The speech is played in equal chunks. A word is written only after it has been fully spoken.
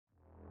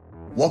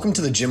Welcome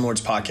to the Gym Lords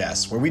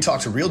Podcast, where we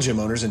talk to real gym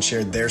owners and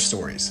share their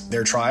stories,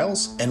 their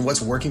trials, and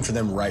what's working for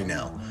them right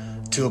now.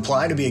 To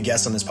apply to be a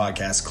guest on this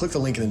podcast, click the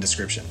link in the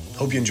description.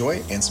 Hope you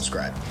enjoy and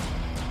subscribe.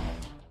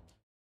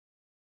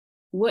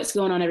 What's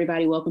going on,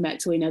 everybody? Welcome back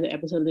to another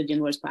episode of the Gym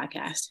Lords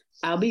Podcast.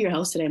 I'll be your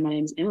host today. My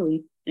name is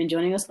Emily, and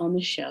joining us on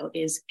the show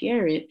is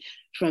Garrett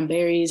from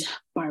Barry's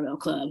Barbell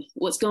Club.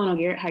 What's going on,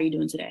 Garrett? How are you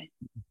doing today?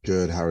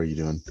 Good. How are you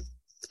doing?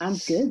 I'm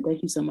good.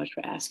 Thank you so much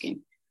for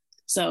asking.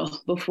 So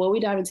before we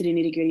dive into the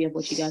nitty-gritty of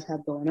what you guys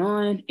have going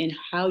on and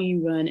how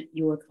you run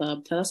your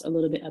club, tell us a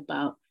little bit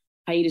about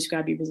how you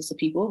describe your business to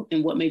people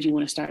and what made you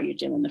want to start your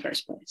gym in the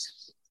first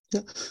place.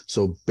 Yeah.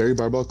 So Barry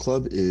Barbell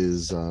Club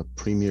is a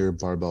premier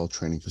barbell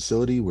training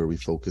facility where we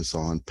focus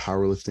on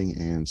powerlifting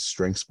and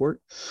strength sport.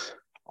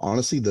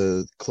 Honestly,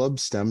 the club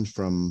stemmed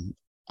from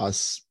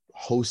us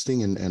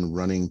hosting and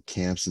running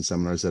camps and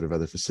seminars out of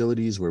other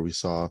facilities where we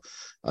saw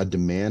a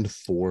demand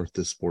for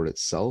the sport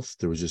itself.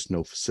 There was just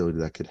no facility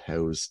that could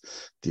house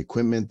the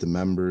equipment, the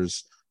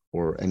members,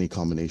 or any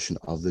combination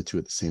of the two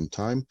at the same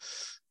time.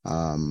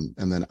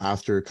 And then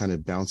after kind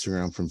of bouncing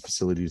around from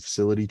facility to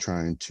facility,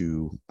 trying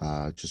to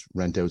just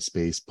rent out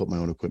space, put my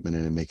own equipment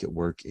in and make it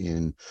work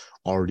in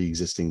already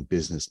existing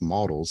business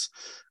models,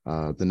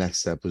 the next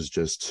step was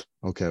just,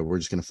 okay, we're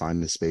just going to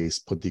find the space,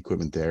 put the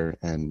equipment there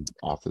and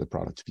offer the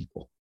product to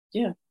people.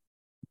 Yeah.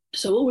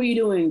 So what were you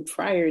doing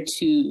prior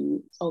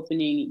to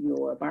opening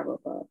your barbell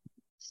club?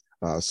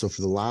 So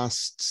for the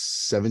last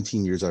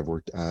 17 years, I've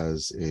worked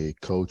as a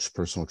coach,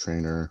 personal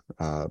trainer,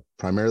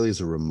 primarily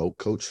as a remote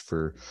coach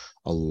for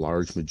a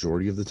large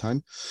majority of the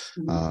time.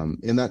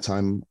 In that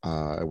time,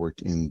 I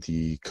worked in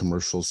the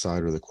commercial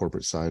side or the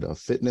corporate side of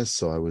fitness.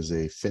 So I was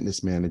a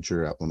fitness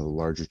manager at one of the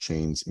larger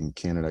chains in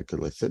Canada at Good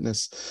Life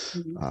Fitness.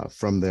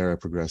 From there, I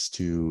progressed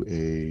to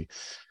a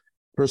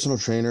personal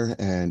trainer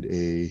and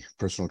a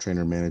personal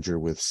trainer manager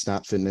with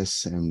Snap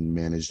Fitness and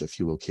managed a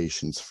few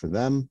locations for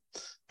them.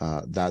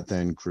 That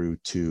then grew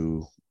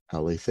to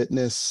LA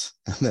Fitness.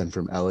 And then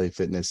from LA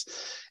Fitness,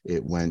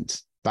 it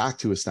went back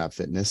to a Snap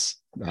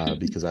Fitness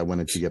because I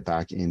wanted to get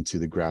back into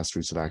the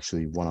grassroots of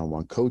actually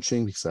one-on-one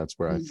coaching because that's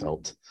where I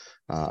felt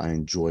I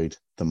enjoyed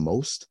the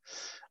most.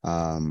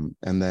 And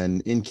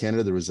then in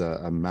Canada, there was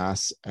a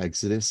mass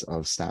exodus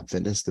of Snap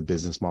Fitness. The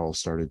business model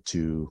started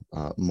to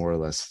more or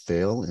less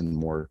fail in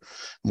more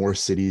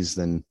cities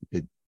than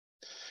it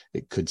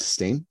could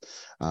sustain.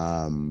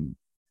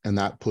 And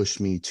that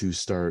pushed me to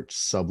start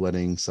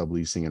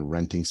subleasing, and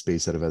renting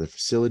space out of other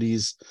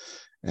facilities.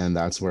 And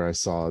that's where I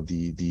saw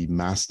the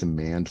mass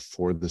demand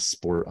for the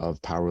sport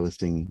of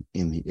powerlifting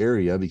in the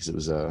area because it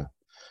was a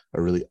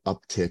really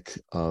uptick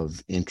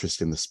of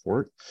interest in the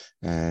sport.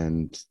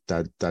 And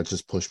that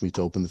just pushed me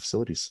to open the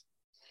facilities.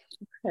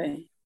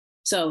 Okay.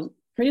 So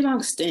pretty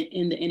long stint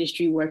in the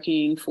industry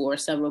working for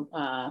several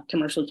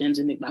commercial gyms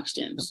and big box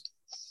gyms.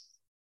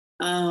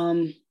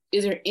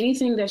 Is there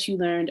anything that you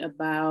learned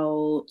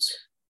about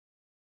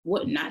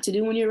what not to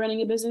do when you're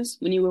running a business,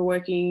 when you were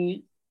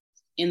working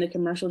in the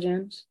commercial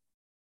gyms?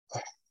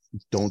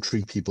 Don't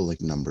treat people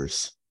like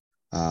numbers.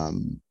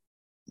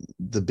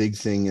 The big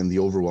thing and the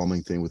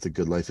overwhelming thing with the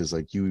Good Life is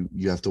like you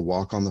have to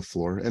walk on the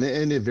floor, and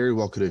it very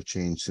well could have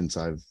changed since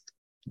I've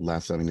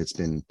left. I mean, it's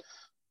been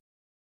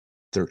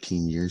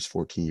 14 years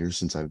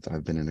since I've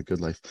been in a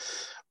Good Life,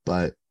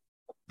 but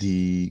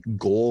the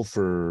goal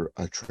for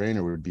a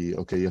trainer would be,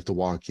 okay, you have to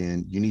walk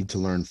in, you need to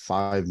learn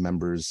 5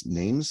 members'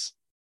 names,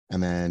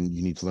 and then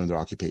you need to learn their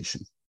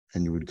occupation.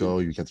 And you would go,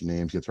 you get their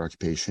names, get their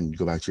occupation, you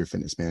go back to your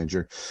fitness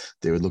manager.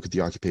 They would look at the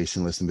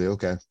occupation list and be,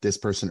 okay, this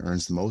person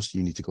earns the most,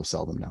 you need to go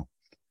sell them now.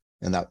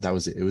 And that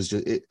was it. It was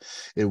just, it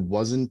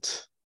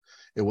wasn't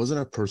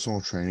a personal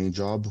training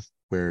job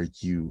where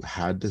you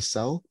had to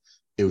sell.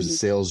 It was a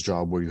sales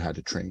job where you had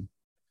to train.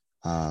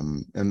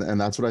 And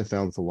that's what I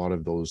found with a lot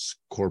of those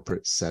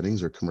corporate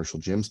settings or commercial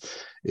gyms.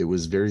 It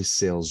was very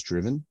sales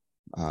driven.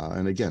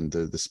 And again,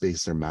 the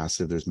space, they're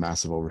massive. There's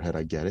massive overhead.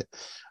 I get it.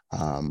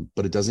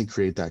 But it doesn't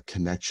create that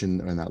connection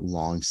and that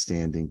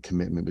long-standing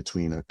commitment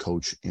between a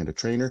coach and a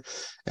trainer.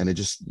 And it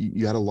just,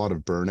 you had a lot of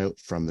burnout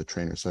from the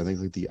trainer. So I think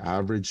like the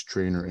average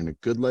trainer in a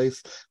Good Life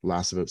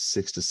lasts about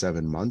 6 to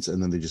 7 months,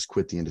 and then they just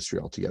quit the industry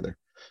altogether.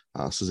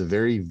 So it's a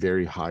very,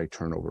 very high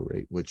turnover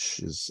rate, which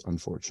is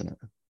unfortunate.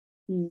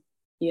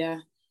 Yeah,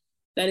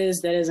 that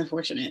is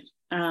unfortunate.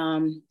 But,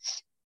 on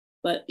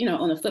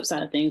the flip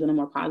side of things, on a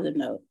more positive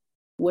note,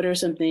 what are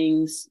some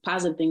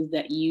positive things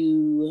that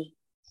you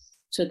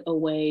took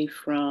away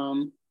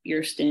from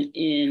your stint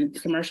in the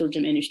commercial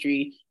gym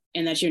industry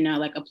and that you're now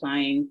like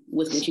applying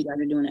with what you guys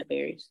are doing at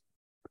Barry's?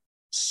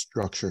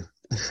 Structure,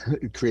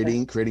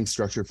 creating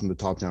structure from the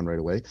top down right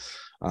away.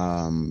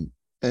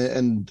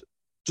 And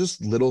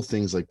just little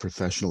things like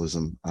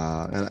professionalism.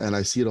 And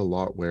I see it a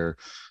lot where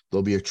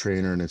there'll be a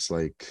trainer and it's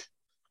like,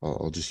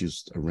 I'll just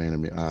use a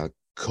random,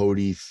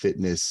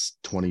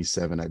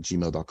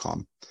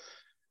 CodyFitness27@gmail.com.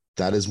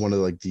 That is one of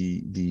like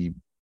the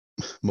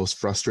most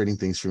frustrating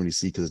things for me to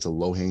see, because it's a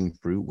low hanging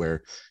fruit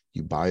where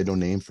you buy a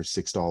domain for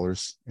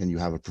 $6 and you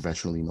have a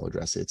professional email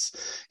address.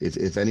 It's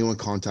if anyone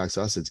contacts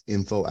us, it's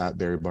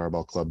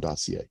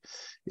info@barrybarbellclub.ca.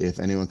 If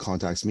anyone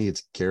contacts me,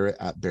 it's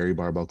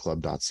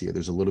Garrett@barrybarbellclub.ca.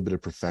 There's a little bit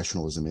of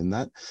professionalism in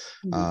that.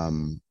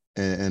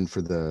 And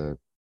for the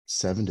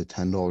 $7 to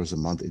 $10 a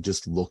month, it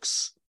just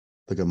looks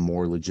like a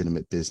more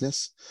legitimate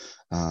business,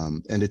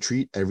 and to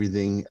treat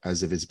everything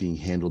as if it's being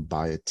handled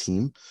by a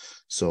team.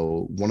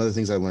 So one of the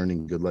things I learned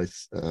in Good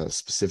Life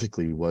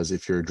specifically was,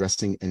 if you're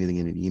addressing anything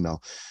in an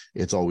email,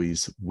 it's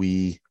always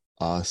we,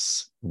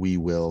 us, we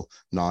will,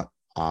 not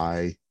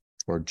I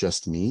or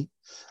just me.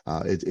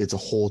 It's a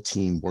whole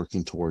team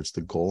working towards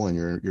the goal, and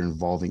you're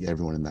involving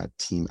everyone in that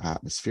team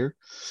atmosphere.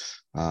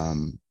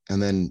 And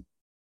then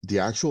the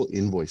actual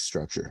invoice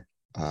structure.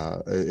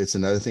 It's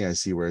another thing I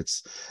see where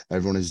it's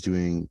everyone is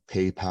doing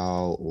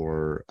PayPal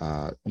or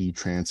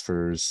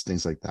e-transfers,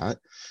 things like that.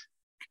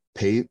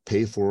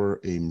 Pay for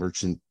a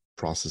merchant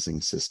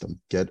processing system.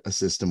 Get a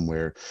system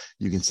where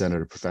you can send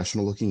out a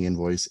professional looking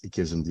invoice. It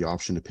gives them the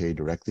option to pay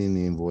directly in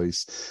the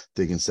invoice.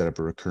 They can set up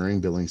a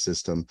recurring billing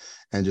system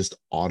and just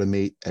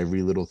automate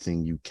every little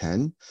thing you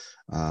can.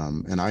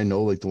 And I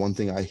know, like, the one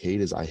thing I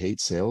hate is I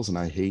hate sales and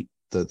I hate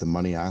the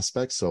money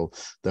aspect. So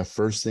the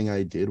first thing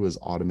I did was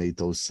automate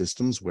those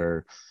systems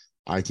where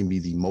I can be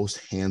the most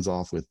hands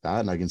off with that,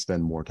 and I can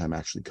spend more time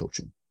actually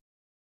coaching.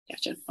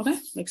 Gotcha. Okay.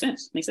 Makes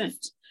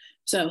sense.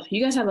 So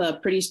you guys have a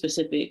pretty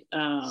specific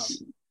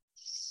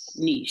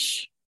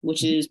niche,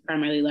 which is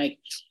primarily like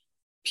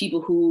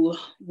people who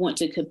want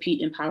to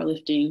compete in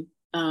powerlifting.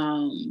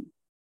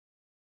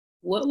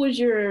 What was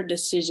your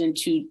decision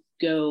to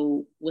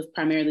go with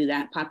primarily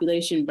that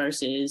population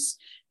versus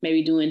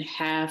maybe doing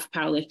half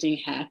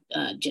powerlifting, half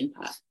gen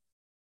pop?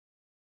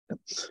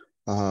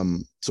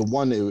 So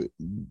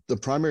the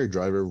primary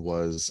driver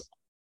was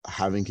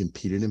having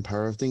competed in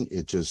powerlifting.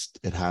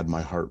 It had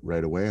my heart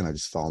right away, and I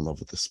just fell in love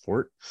with the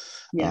sport.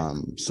 Yeah.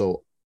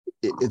 So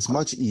it's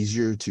much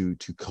easier to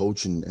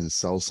coach and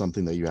sell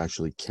something that you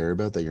actually care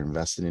about, that you're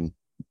invested in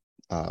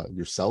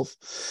yourself.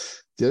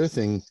 The other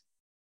thing,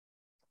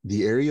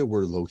 the area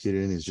we're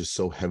located in is just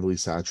so heavily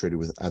saturated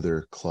with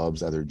other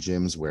clubs, other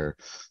gyms, where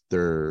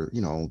they're,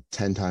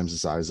 10 times the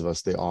size of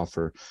us. They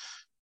offer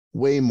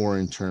way more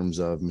in terms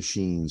of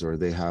machines, or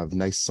they have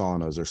nice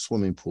saunas or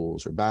swimming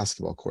pools or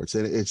basketball courts.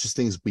 And it's just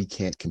things we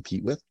can't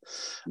compete with,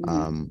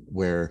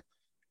 where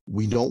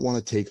we don't want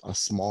to take a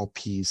small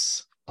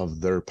piece of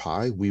their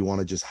pie. We want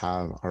to just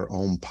have our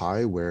own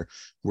pie where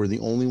we're the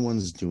only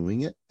ones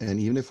doing it. And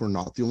even if we're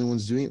not the only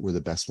ones doing it, we're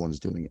the best ones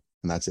doing it.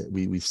 And that's it.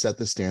 We've set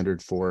the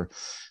standard for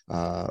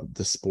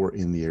the sport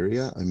in the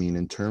area. I mean,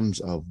 in terms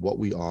of what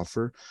we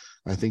offer,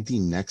 I think the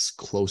next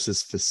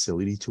closest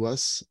facility to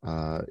us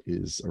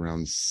is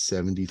around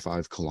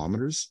 75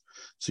 kilometers.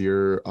 So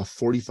you're a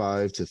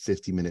 45 to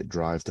 50-minute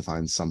drive to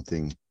find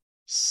something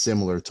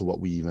similar to what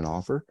we even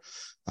offer.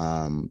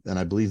 And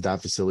I believe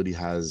that facility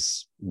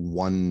has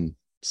one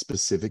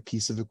specific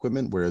piece of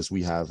equipment, whereas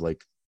we have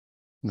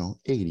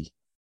 80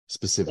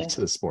 specific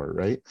to the sport,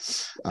 right?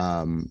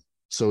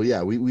 So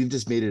yeah, we've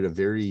just made it a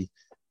very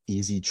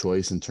easy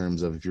choice in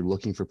terms of, if you're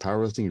looking for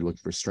powerlifting, you're looking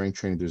for strength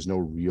training, there's no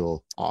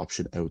real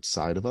option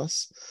outside of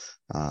us.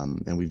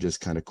 And we've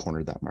just kind of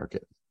cornered that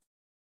market.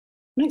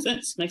 Makes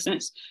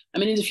sense. I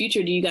mean, in the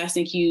future, do you guys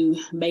think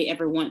you may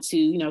ever want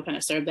to, kind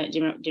of serve that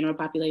general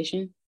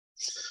population?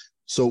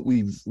 So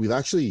we've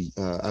actually,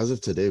 as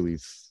of today,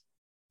 we've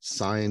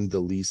signed the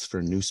lease for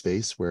a new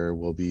space where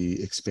we'll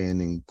be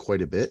expanding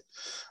quite a bit.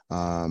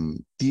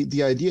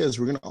 The idea is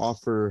we're going to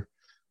offer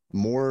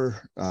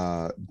more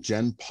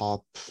gen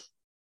pop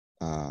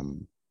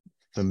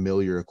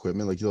familiar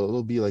equipment. Like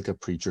it'll be like a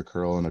preacher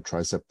curl and a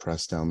tricep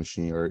press down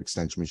machine, or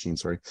extension machine,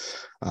 sorry,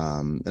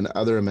 and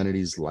other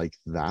amenities like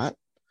that.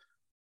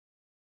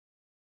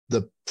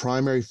 The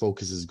primary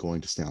focus is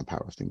going to stay on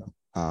powerlifting though.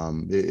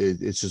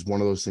 It's just one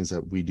of those things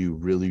that we do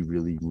really,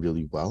 really,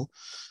 really well.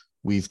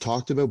 We've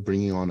talked about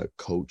bringing on a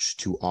coach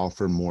to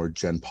offer more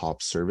gen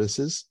pop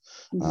services.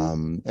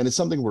 And it's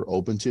something we're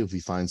open to if we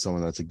find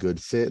someone that's a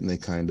good fit and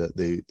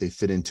they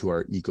fit into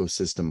our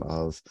ecosystem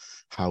of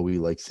how we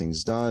like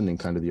things done and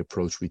kind of the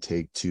approach we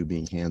take to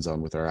being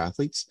hands-on with our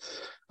athletes.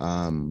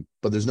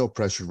 But there's no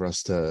pressure for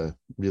us to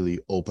really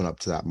open up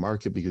to that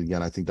market, because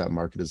again, I think that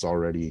market is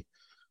already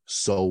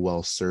so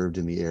well served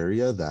in the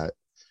area that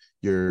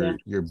you're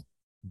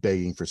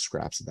begging for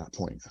scraps at that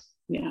point.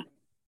 Yeah.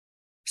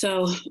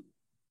 So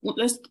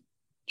let's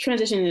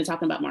transition into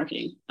talking about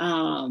marketing.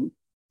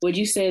 Would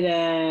you say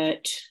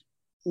that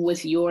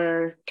with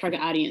your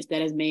target audience,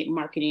 that has made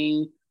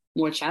marketing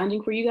more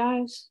challenging for you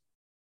guys?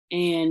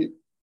 And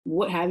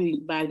what have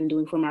you guys been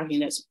doing for marketing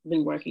that's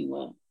been working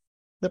well?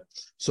 Yep.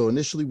 So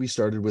initially we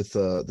started with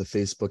the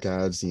Facebook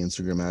ads, the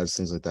Instagram ads,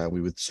 things like that.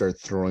 We would start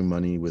throwing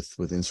money with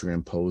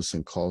Instagram posts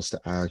and calls to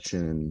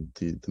action, and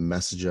the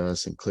message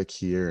us and click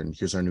here and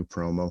here's our new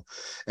promo.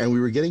 And we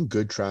were getting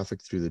good traffic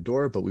through the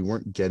door, but we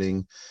weren't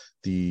getting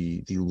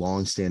the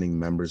long-standing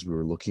members we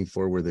were looking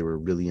for, where they were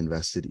really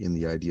invested in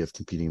the idea of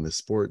competing in the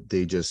sport.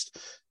 They just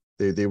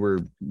They were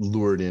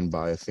lured in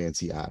by a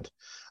fancy ad.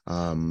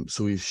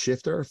 So we've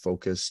shifted our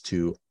focus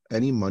to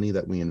any money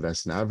that we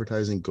invest in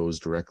advertising goes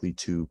directly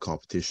to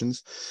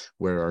competitions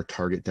where our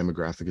target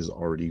demographic is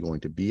already going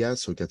to be at.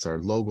 So it gets our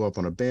logo up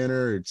on a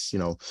banner. It's,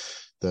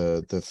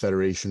 the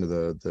federation or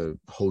the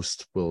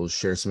host will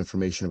share some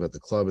information about the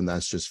club, and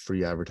that's just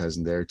free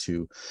advertising there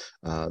to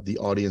the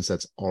audience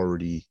that's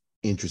already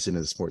interested in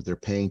the sport. They're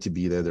paying to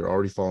be there. They're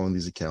already following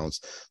these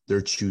accounts.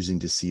 They're choosing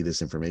to see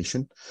this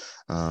information.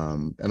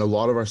 And a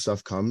lot of our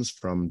stuff comes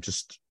from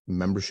just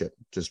membership,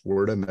 just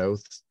word of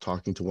mouth,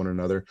 talking to one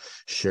another,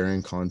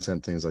 sharing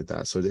content, things like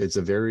that. So it's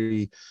a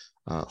very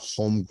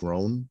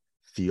homegrown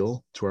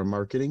feel to our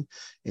marketing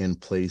in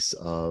place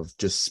of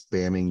just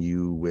spamming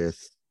you with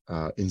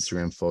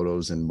Instagram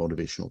photos and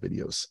motivational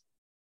videos.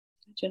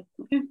 Gotcha.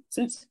 Okay,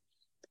 sense.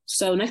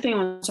 So next thing I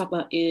want to talk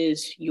about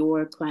is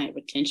your client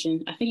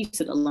retention. I think you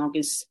said the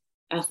longest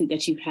athlete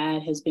that you've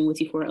had has been with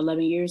you for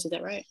 11 years. Is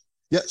that right?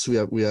 Yeah,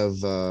 so we have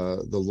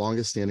the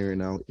longest standing right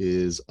now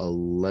is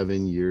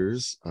 11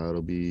 years.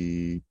 It'll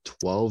be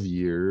 12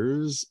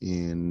 years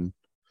in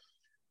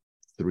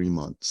 3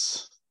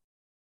 months.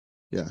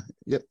 Yeah,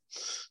 yep.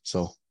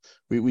 So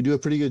we do a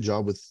pretty good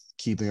job with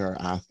keeping our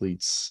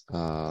athletes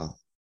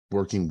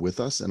working with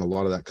us, and a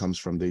lot of that comes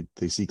from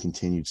they see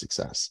continued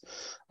success.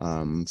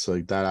 So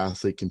like that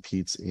athlete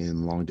competes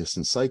in long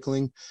distance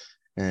cycling,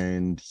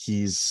 and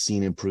he's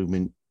seen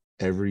improvement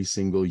every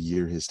single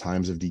year. His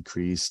times have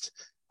decreased.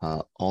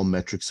 All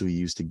metrics we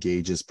use to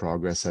gauge his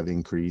progress have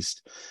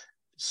increased.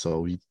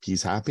 So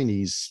he's happy, and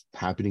he's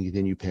happy to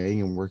continue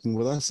paying and working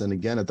with us. And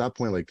again, at that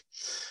point, like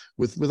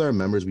with our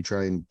members, we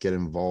try and get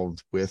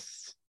involved with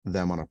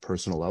them on a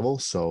personal level.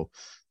 So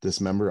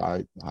this member,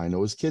 I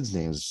know his kids'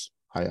 names.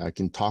 I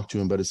can talk to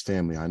him about his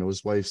family. I know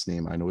his wife's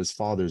name. I know his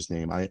father's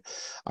name.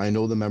 I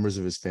know the members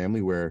of his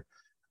family where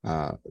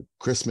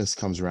Christmas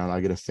comes around,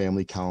 I get a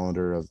family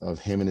calendar of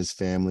him and his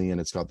family,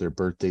 and it's got their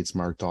birth dates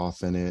marked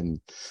off in it.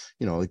 And,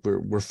 like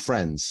we're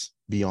friends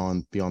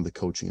beyond the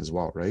coaching as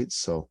well. Right.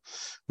 So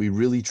we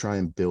really try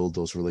and build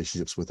those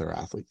relationships with our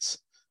athletes.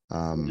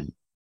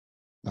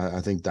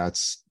 I think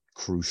that's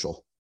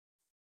crucial.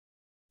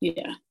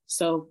 Yeah.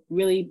 So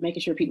really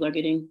making sure people are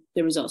getting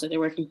the results that they're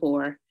working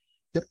for.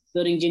 Yep.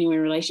 Building genuine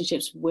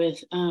relationships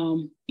with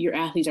your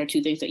athletes are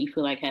two things that you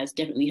feel like has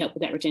definitely helped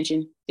with that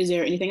retention. Is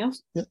there anything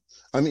else? Yeah.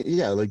 I mean,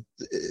 yeah, like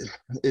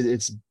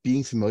it's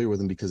being familiar with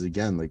them, because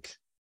again, like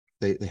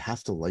they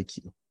have to like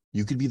you.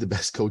 You could be the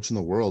best coach in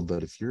the world,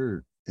 but if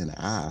you're an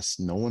ass,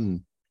 no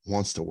one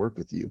wants to work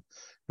with you.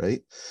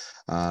 Right.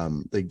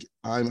 Like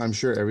I'm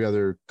sure every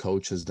other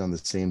coach has done the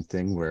same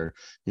thing where,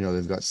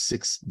 they've got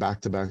 6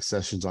 back-to-back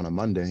sessions on a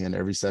Monday, and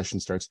every session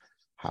starts,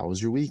 how was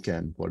your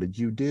weekend? What did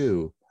you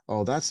do?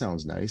 Oh, that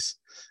sounds nice.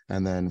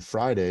 And then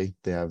Friday,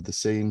 they have the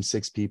same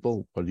 6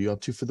 people. What are you up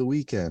to for the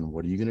weekend?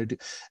 What are you going to do?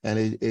 And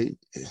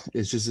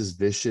it's just this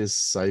vicious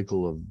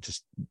cycle of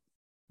just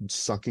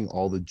sucking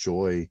all the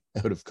joy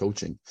out of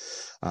coaching,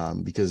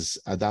 because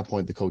at that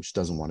point, the coach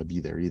doesn't want to be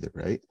there either,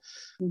 right?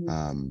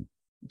 Mm-hmm.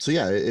 So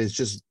yeah, it's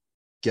just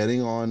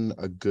getting on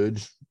a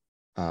good,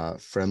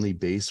 friendly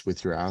base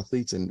with your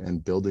athletes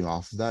and building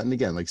off of that. And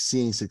again, like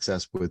seeing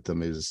success with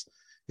them is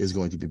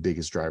going to be the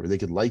biggest driver. They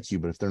could like you,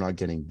 but if they're not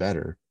getting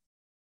better,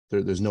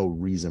 there's no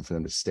reason for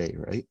them to stay,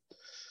 right?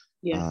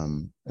 Yeah.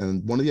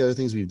 And one of the other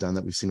things we've done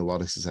that we've seen a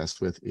lot of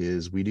success with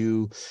is we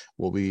do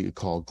what we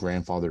call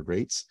grandfathered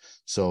rates.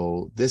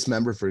 So this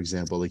member, for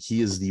example, like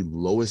he is the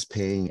lowest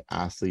paying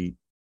athlete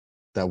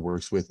that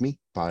works with me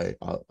by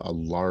a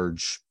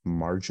large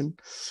margin,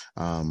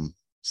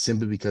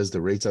 simply because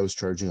the rates I was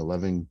charging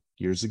 11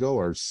 years ago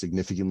are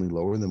significantly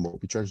lower than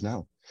what we charge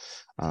now.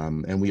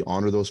 And we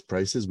honor those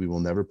prices. We will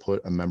never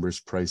put a member's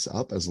price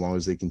up as long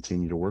as they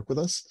continue to work with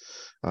us.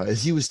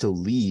 If he was to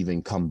leave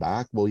and come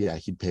back, well, yeah,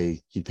 he'd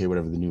pay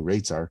whatever the new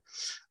rates are.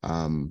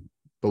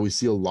 But we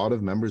see a lot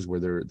of members where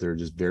they're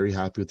just very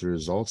happy with the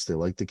results. They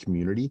like the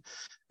community,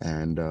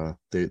 and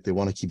they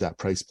want to keep that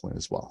price point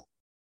as well.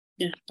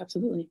 Yeah,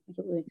 absolutely.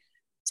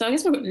 So I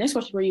guess my next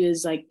question for you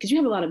is like, because you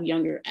have a lot of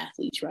younger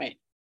athletes, right?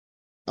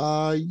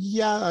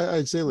 Yeah,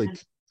 I'd say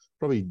like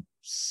probably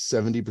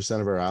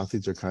 70% of our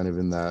athletes are kind of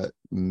in that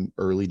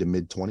early to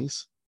mid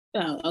 20s.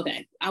 Oh,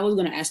 okay. I was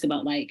going to ask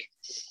about like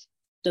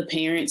the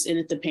parents, and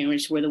if the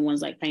parents were the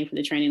ones like paying for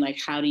the training, like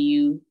how do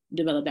you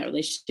develop that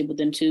relationship with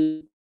them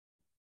too?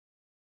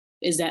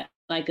 Is that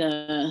like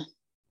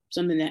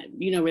something that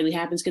really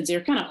happens because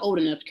they're kind of old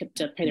enough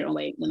to pay their own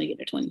way when they get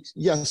their 20s?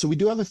 Yeah, so we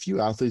do have a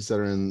few athletes that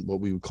are in what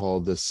we would call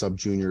the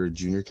sub-junior or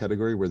junior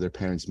category, where their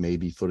parents may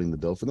be footing the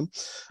bill for them.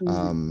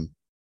 Mm-hmm.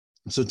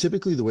 So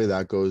typically the way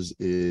that goes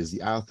is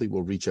the athlete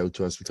will reach out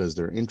to us because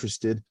they're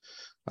interested.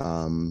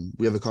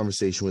 We have a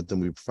conversation with them.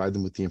 We provide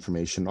them with the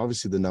information.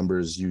 Obviously, the number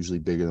is usually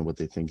bigger than what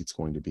they think it's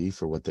going to be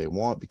for what they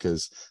want,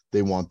 because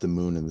they want the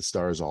moon and the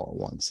stars all at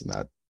once, and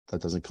that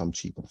doesn't come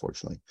cheap,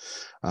 unfortunately.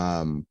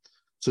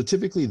 So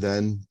typically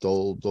then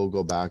they'll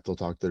go back, they'll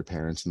talk to their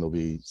parents, and there'll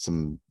be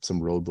some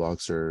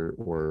roadblocks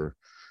or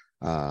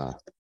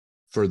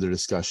further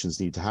discussions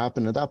need to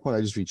happen. At that point,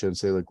 I just reach out and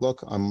say, like,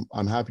 look,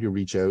 I'm happy to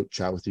reach out,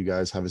 chat with you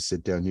guys, have a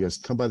sit down. You guys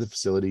come by the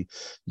facility.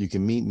 You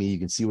can meet me. You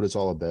can see what it's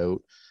all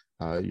about.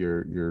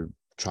 Your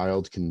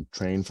child can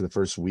train for the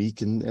first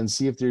week and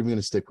see if they're even going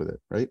to stick with it,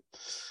 right?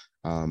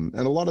 And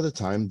a lot of the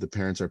time, the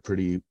parents are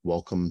pretty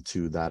welcome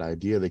to that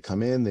idea. They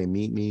come in, they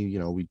meet me,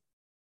 we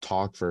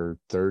talk for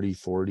 30,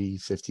 40,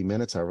 50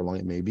 minutes, however long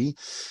it may be.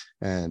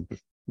 And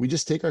we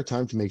just take our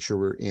time to make sure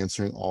we're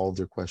answering all of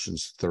their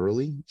questions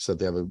thoroughly so that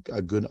they have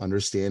a good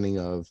understanding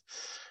of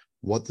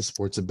what the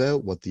sport's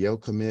about, what the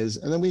outcome is.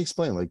 And then we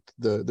explain, like,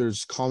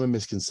 there's common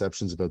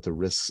misconceptions about the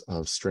risks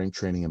of strength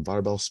training and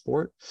barbell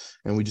sport.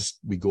 And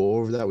we go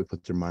over that, we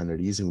put their mind at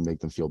ease, and we make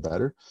them feel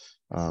better.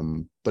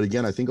 But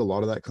again, I think a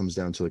lot of that comes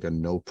down to like a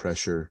no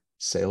pressure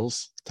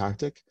sales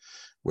tactic,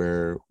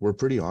 where we're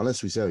pretty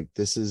honest. We say, like,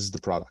 this is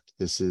the product.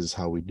 This is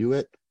how we do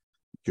it.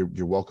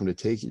 You're welcome to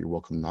take it. You're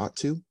welcome not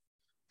to.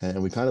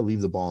 And we kind of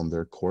leave the ball in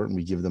their court, and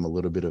we give them a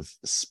little bit of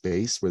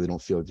space where they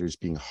don't feel like they're just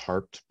being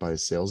harped by a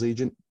sales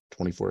agent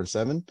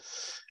 24/7.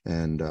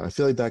 And I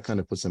feel like that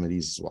kind of puts them at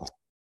ease as well.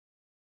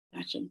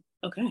 Gotcha.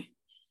 Okay.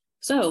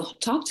 So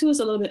talk to us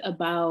a little bit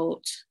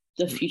about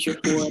the future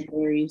for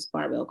Barry's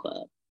Barbell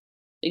Club.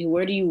 Like,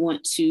 how do you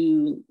want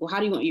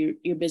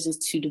your business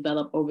to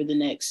develop over the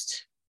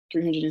next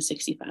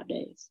 365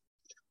 days?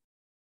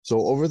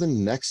 So over the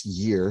next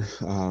year,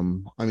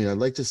 I'd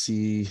like to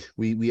see,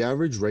 we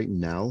average right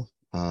now,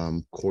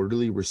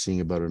 quarterly, we're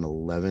seeing about an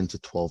 11 to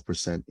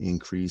 12%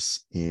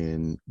 increase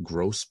in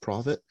gross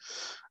profit.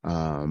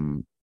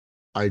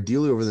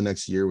 Ideally, over the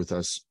next year, with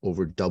us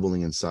over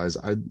doubling in size,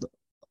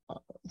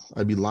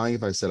 I'd be lying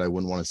if I said I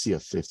wouldn't want to see a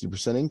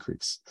 50%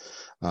 increase.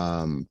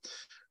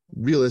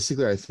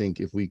 Realistically, I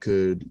think if we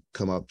could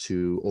come up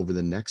to, over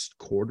the next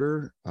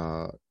quarter,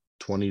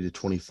 20 to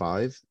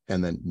 25,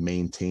 and then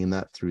maintain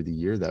that through the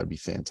year, that would be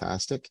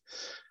fantastic.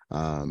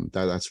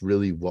 That's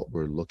really what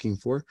we're looking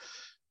for.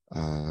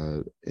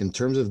 In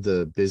terms of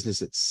the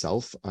business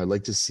itself, I'd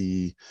like to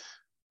see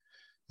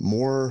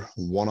more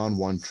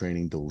one-on-one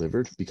training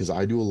delivered, because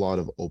I do a lot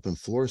of open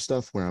floor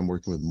stuff where I'm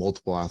working with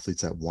multiple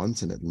athletes at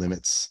once, and it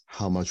limits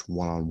how much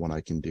one-on-one I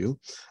can do.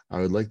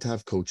 I would like to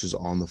have coaches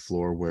on the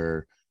floor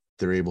where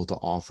they're able to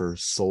offer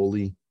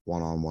solely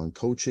one-on-one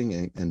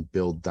coaching and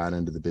build that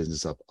end of the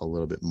business up a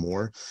little bit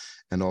more,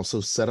 and also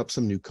set up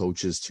some new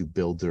coaches to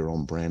build their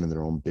own brand and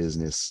their own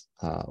business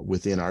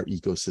within our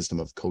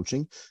ecosystem of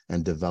coaching,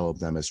 and develop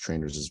them as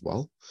trainers as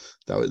well.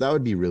 That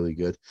would be really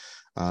good.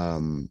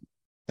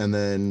 And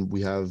then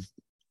we have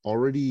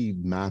already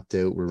mapped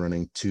out, we're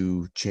running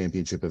 2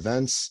 championship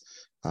events.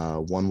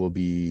 One will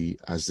be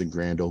as the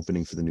grand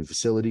opening for the new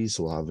facility,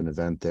 so we'll have an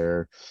event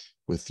there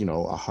with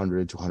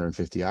 100 to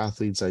 150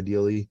 athletes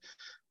ideally.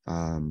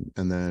 And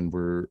then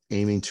we're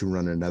aiming to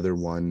run another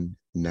one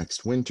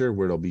next winter,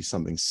 where it'll be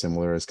something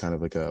similar as kind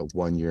of like a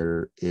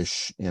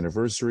 1-year-ish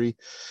anniversary,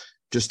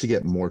 just to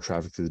get more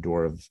traffic through the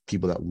door of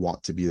people that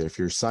want to be there. If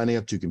you're signing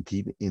up to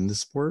compete in the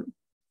sport,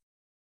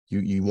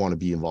 you want to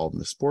be involved in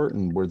the sport,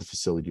 and we're the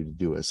facility to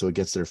do it. So it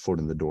gets their foot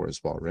in the door as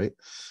well, right?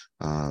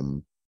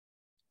 And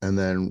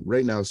then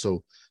right now,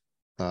 so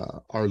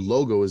our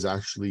logo is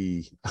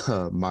actually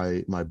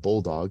my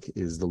bulldog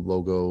is the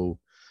logo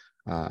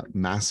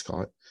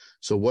mascot.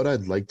 So what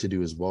I'd like to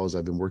do as well is,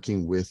 I've been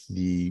working with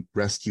the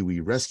rescue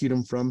we rescued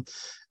him from,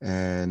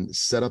 and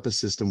set up a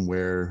system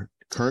where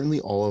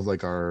currently all of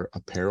like our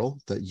apparel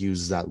that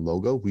uses that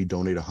logo, we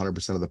donate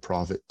 100% of the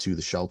profit to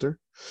the shelter.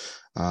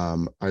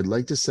 I'd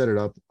like to set it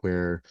up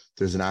where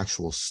there's an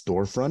actual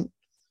storefront,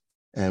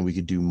 and we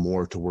could do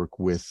more to work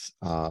with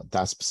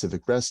that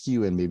specific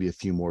rescue, and maybe a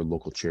few more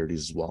local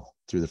charities as well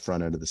through the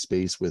front end of the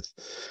space, with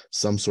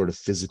some sort of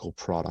physical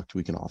product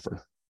we can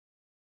offer.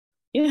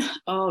 Yeah.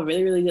 Oh,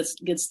 really, really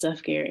good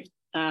stuff, Garrett.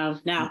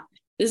 Now,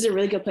 this is a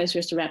really good place for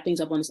us to wrap things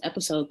up on this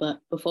episode.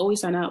 But before we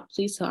sign out,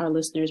 please tell our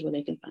listeners where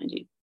they can find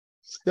you.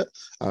 Yep.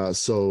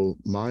 So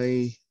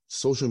my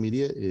social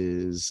media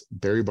is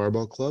Barry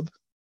Barbell Club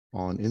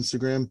on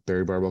Instagram,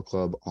 Barry Barbell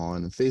Club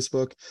on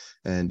Facebook,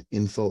 and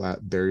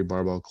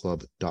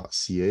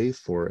info@barrybarbellclub.ca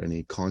for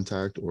any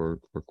contact or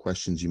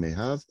questions you may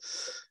have.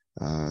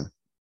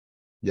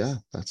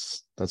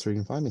 That's where you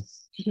can find me.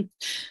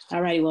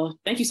 All righty. Well,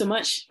 thank you so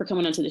much for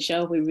coming onto the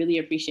show. We really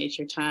appreciate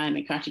your time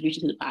and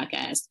contribution to the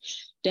podcast.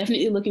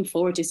 Definitely looking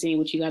forward to seeing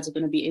what you guys are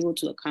going to be able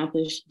to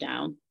accomplish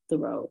down the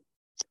road.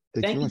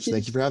 Thank you very much.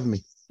 Thank you for having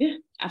me. Yeah,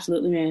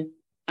 absolutely, man.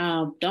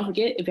 Don't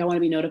forget, if y'all want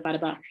to be notified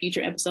about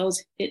future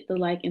episodes, hit the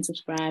like and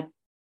subscribe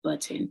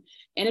button.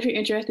 And if you're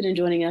interested in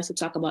joining us to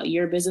talk about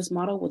your business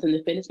model within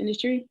the fitness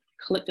industry,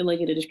 click the link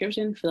in the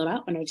description, fill it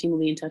out, and our team will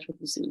be in touch with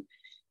you soon.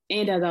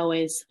 And as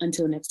always,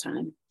 until next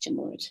time, Gym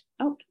Lords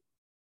out.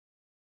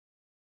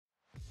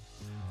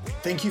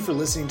 Thank you for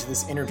listening to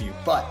this interview,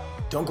 but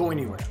don't go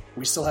anywhere.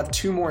 We still have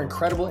 2 more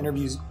incredible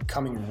interviews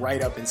coming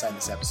right up inside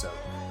this episode.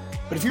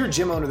 But if you're a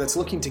gym owner that's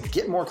looking to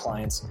get more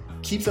clients,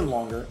 keep them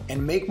longer,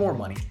 and make more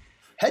money,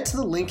 head to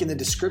the link in the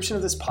description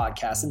of this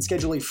podcast and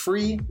schedule a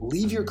free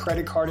leave your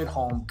credit card at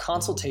home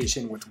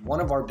consultation with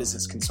one of our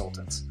business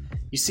consultants.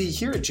 You see,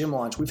 here at Gym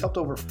Launch, we've helped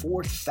over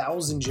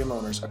 4,000 gym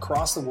owners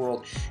across the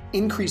world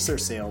increase their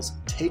sales,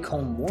 take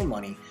home more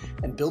money,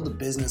 and build the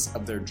business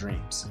of their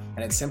dreams.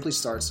 And it simply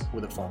starts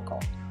with a phone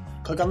call.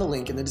 Click on the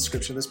link in the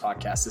description of this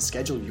podcast to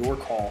schedule your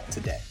call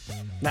today.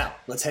 Now,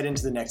 let's head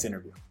into the next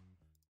interview.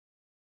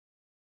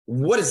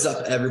 What is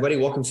up, everybody?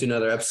 Welcome to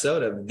another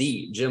episode of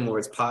the Gym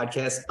Lords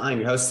Podcast.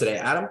 I'm your host today,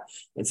 Adam,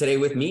 and today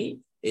with me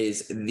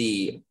is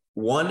the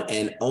one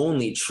and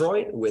only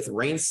Troy with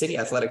Rain City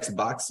Athletics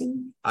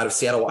Boxing out of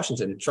Seattle,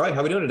 Washington. Troy,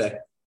 how are we doing today?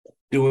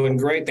 Doing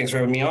great. Thanks for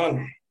having me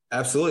on.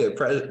 Absolutely.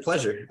 A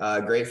pleasure.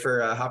 Great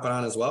for hopping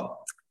on as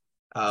well.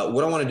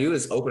 What I want to do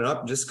is open it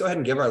up. Just go ahead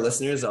and give our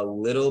listeners a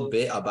little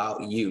bit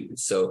about you.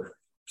 So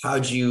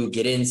how'd you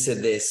get into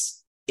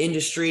this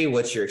industry?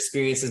 What's your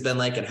experience has been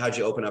like? And how'd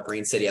you open up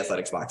Rain City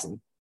Athletics Boxing?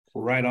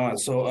 Right on.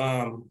 So,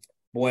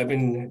 I've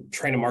been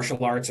training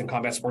martial arts and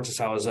combat sports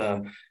since I was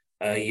a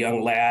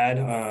young lad.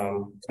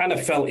 Kind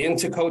of fell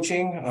into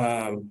coaching.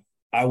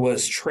 I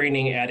was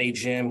training at a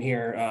gym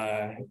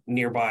here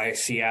nearby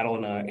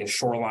Seattle in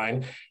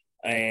Shoreline,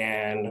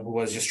 and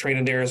was just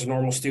training there as a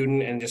normal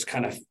student, and just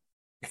kind of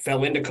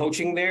fell into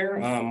coaching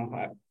there.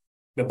 I've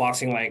been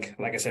boxing, like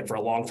I said, for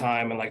a long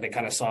time, and they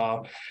kind of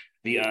saw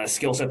the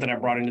skill set that I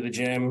brought into the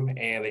gym,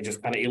 and they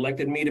just kind of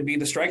elected me to be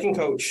the striking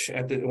coach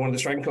one of the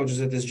striking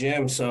coaches at this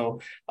gym. So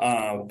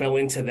fell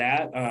into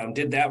that,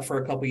 did that for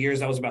a couple of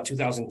years. That was about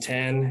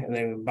 2010. And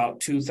then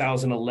about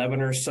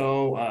 2011 or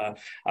so,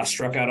 I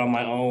struck out on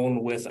my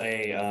own with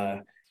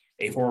a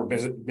former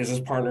business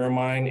partner of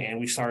mine, and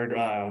we started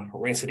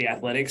Rain City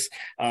Athletics.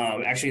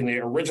 Actually, in the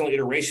original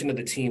iteration of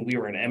the team, we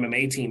were an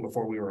MMA team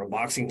before we were a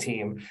boxing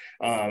team.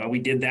 And we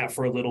did that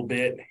for a little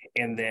bit.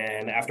 And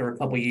then after a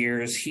couple of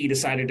years, he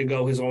decided to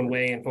go his own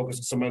way and focus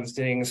on some other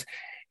things.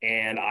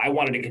 And I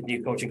wanted to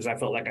continue coaching because I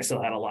felt like I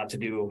still had a lot to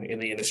do in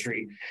the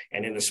industry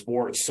and in the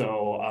sport.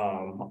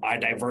 So I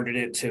diverted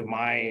it to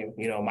my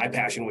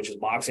passion, which is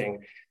boxing.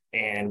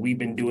 And we've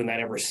been doing that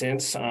ever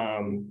since.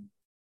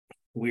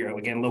 We are,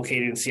 again,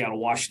 located in Seattle,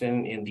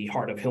 Washington, in the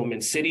heart of Hillman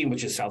City,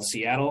 which is South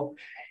Seattle.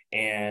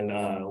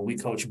 And we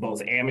coach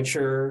both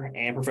amateur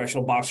and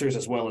professional boxers,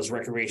 as well as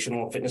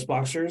recreational and fitness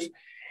boxers.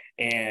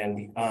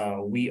 And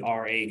we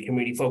are a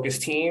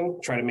community-focused team,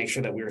 trying to make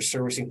sure that we are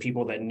servicing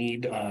people that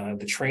need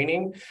the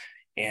training,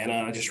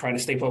 and just trying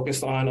to stay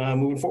focused on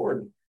moving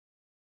forward.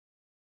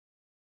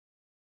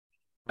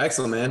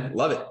 Excellent, man.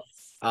 Love it.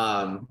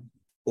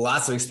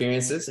 Lots of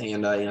experiences,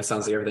 and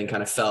sounds like everything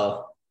kind of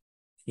fell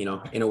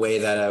in a way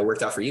that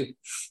worked out for you.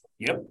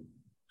 Yep.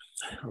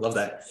 I love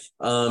that.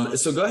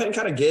 So go ahead and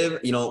kind of give,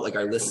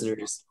 our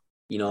listeners,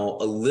 a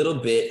little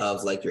bit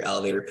of your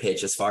elevator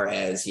pitch as far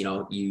as,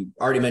 you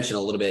already mentioned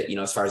a little bit,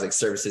 as far as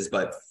services,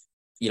 but,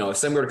 if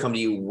somebody were to come to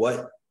you,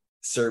 what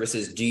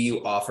services do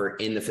you offer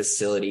in the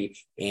facility?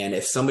 And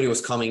if somebody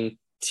was coming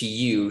to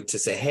you to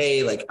say,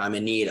 hey, I'm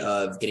in need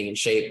of getting in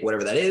shape,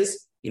 whatever that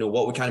is,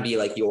 what would kind of be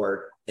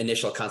your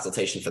initial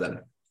consultation for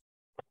them?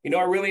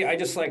 I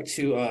just like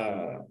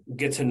to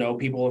get to know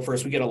people.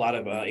 First, we get a lot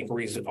of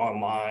inquiries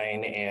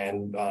online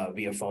and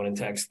via phone and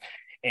text.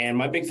 And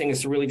my big thing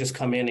is to really just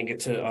come in and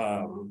get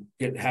to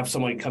have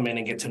somebody come in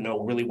and get to know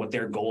really what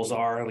their goals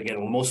are.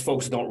 Again, most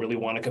folks don't really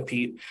want to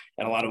compete,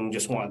 and a lot of them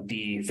just want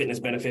the fitness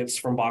benefits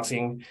from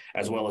boxing,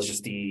 as well as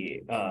just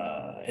the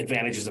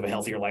advantages of a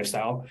healthier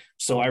lifestyle.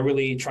 So I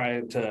really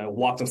try to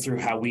walk them through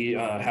how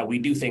we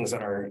do things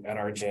at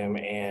our gym.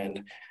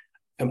 And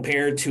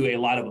compared to a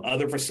lot of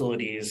other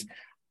facilities,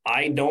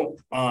 I don't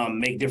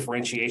make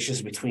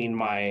differentiations between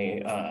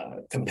my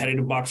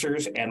competitive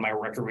boxers and my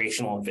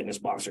recreational and fitness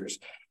boxers.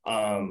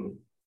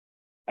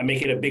 I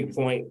make it a big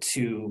point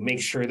to make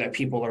sure that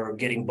people are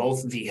getting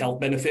both the health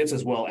benefits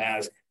as well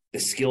as the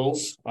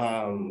skills,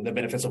 the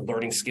benefits of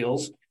learning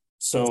skills.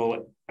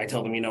 So I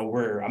tell them,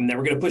 I'm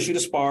never going to push you to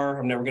spar.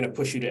 I'm never going to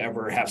push you to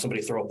ever have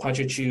somebody throw a punch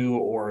at you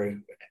or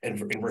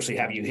inversely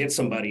have you hit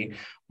somebody,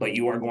 but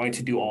you are going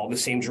to do all the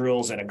same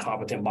drills that a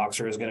competent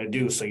boxer is going to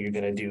do. So you're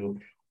going to do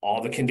all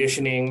the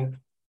conditioning,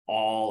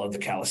 all of the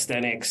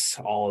calisthenics,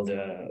 all of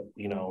the,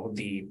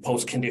 the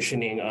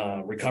post-conditioning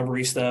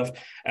recovery stuff,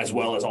 as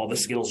well as all the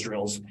skills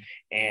drills.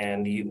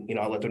 And,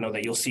 I let them know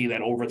that you'll see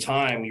that over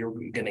time, you're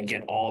going to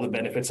get all the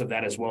benefits of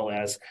that, as well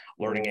as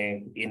learning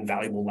an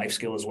invaluable life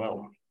skill as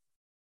well.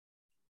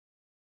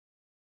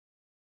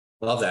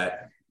 Love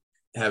that.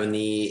 Having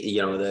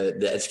the,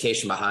 the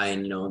education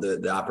behind,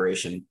 the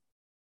operation.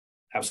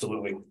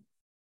 Absolutely.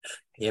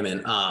 Yeah,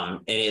 man.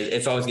 And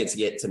it's always good to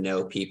get to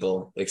know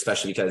people,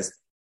 especially because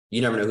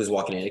you never know who's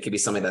walking in. It could be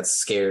somebody that's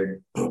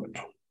scared,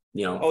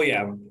 Oh,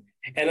 yeah.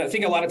 And I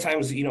think a lot of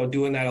times,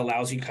 doing that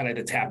allows you kind of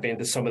to tap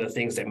into some of the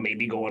things that may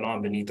be going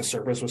on beneath the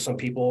surface with some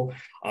people.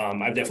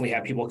 I've definitely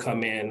had people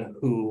come in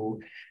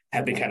who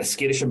have been kind of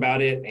skittish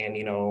about it. And,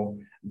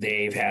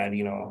 they've had,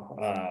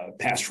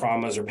 past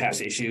traumas or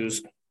past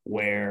issues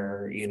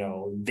where,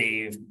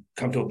 they've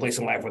come to a place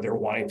in life where they're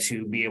wanting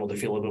to be able to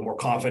feel a little bit more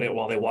confident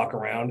while they walk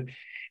around.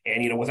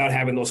 And, without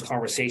having those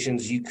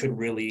conversations, you could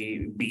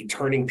really be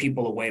turning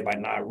people away by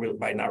not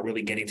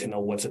really getting to know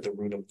what's at the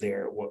root of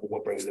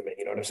what brings them in.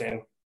 You know what I'm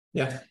saying?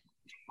 Yeah.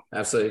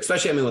 Absolutely.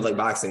 Especially, I mean, with like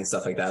boxing and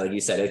stuff like that, like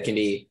you said, it can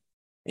be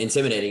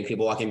intimidating.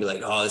 People walk in and be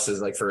like, oh, this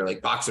is like for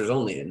like boxers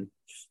only. And,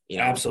 you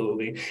know.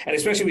 Absolutely. And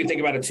especially when you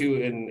think about it too,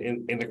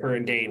 in the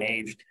current day and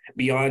age,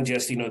 beyond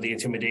just, you know, the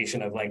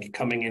intimidation of like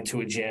coming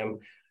into a gym,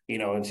 you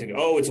know, and saying,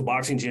 oh, it's a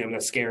boxing gym,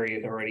 that's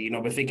scary already, you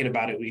know, but thinking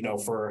about it, you know,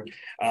 for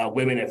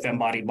women and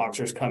femme-bodied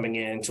boxers coming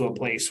into a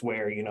place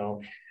where, you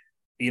know,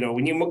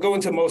 when you go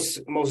into most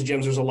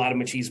gyms, there's a lot of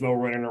machismo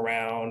running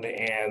around,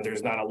 and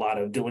there's not a lot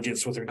of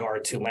diligence with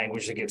regard to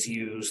language that gets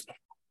used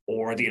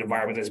or the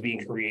environment that's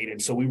being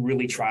created. So we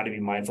really try to be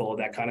mindful of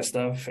that kind of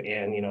stuff.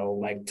 And, you know,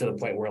 like to the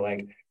point where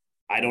like,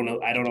 I don't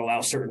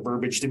allow certain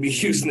verbiage to be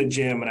used in the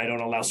gym, and I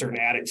don't allow certain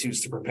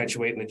attitudes to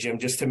perpetuate in the gym,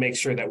 just to make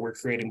sure that we're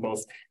creating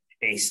both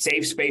a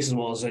safe space as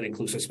well as an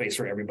inclusive space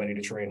for everybody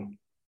to train.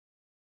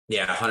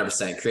 Yeah,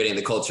 100%. Creating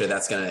the culture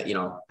that's going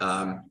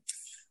to,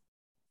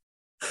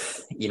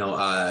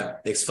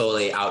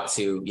 exfoliate out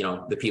to, you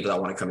know, the people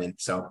that want to come in.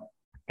 So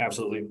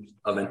absolutely.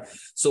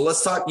 So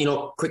let's talk, you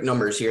know, quick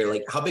numbers here.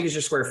 Like how big is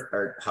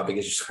your how big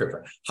is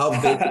your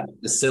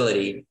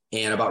facility,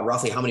 and about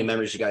roughly how many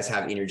members you guys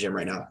have in your gym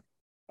right now?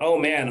 Oh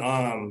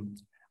man.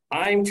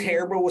 I'm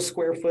terrible with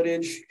square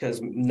footage because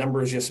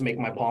numbers just make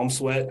my palms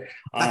sweat.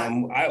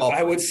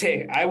 I would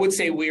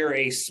say we are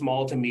a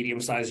small to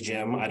medium sized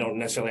gym. I don't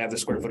necessarily have the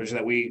square footage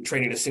that we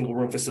train in a single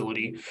room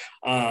facility.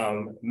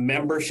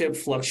 Membership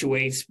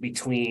fluctuates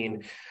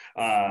between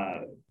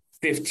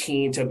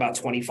 15 to about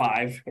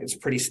 25. It's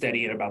pretty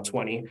steady at about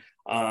 20.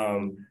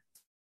 And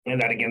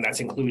that, again, that's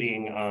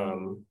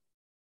including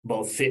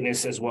both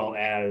fitness as well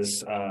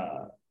as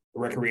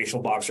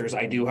recreational boxers.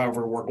 I do,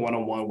 however, work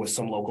one-on-one with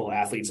some local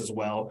athletes as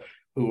well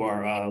who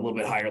are a little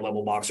bit higher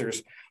level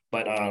boxers.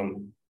 But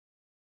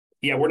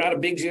yeah, we're not a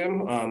big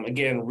gym.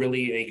 Again,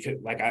 really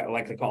like I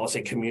like to call us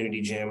a community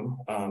gym.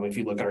 If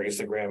you look at our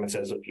Instagram, it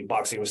says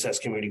boxing with says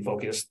community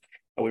focused,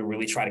 and we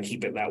really try to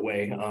keep it that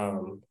way.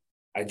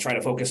 I try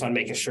to focus on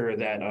making sure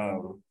that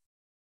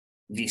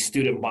the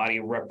student body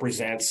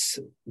represents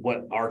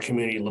what our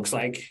community looks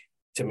like,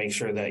 to make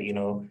sure that, you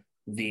know,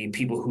 the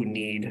people who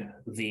need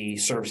the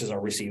services are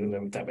receiving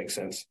them, if that makes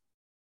sense.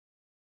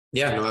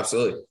 Yeah, no,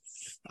 absolutely.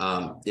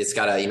 It's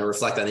got to, you know,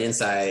 reflect on the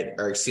inside,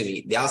 or excuse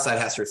me, the outside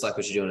has to reflect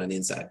what you're doing on the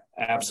inside.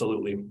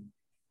 Absolutely.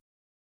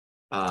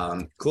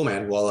 Cool,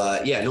 man.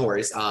 Well, yeah, no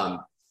worries.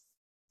 Now,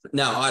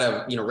 out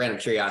of, you know, random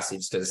curiosity,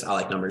 just because I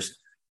like numbers,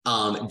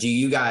 do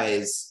you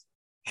guys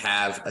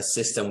have a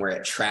system where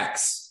it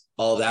tracks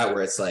all of that,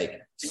 where it's like,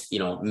 you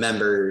know,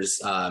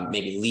 members,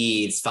 maybe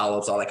leads,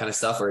 follow-ups, all that kind of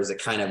stuff? Or is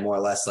it kind of more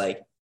or less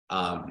like,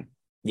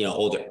 you know,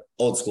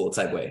 old school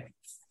type way?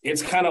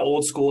 It's kind of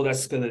old school.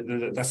 That's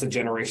the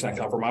generation I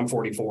come from. I'm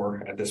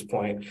 44 at this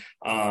point.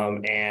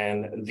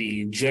 And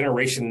the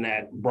generation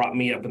that brought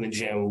me up in the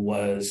gym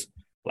was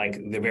like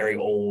the very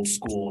old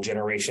school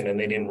generation. And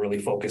they didn't really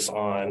focus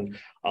on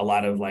a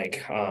lot of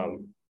like,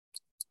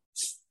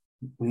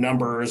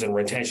 numbers and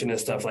retention and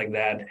stuff like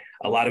that.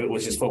 A lot of it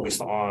was just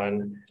focused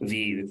on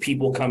the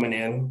people coming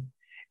in.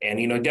 And,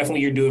 you know,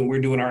 definitely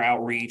we're doing our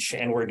outreach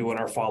and we're doing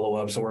our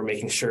follow-ups, and we're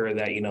making sure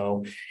that, you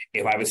know,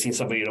 if I haven't seen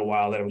somebody in a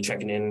while, that I'm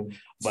checking in,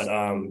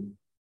 but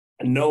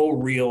no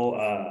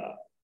real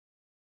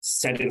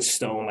set in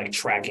stone, like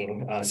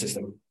tracking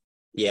system.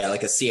 Yeah.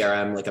 Like a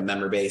CRM, like a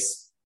member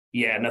base.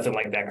 Yeah, nothing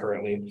like that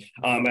currently.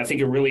 I think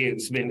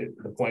it's been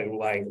the point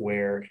like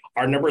where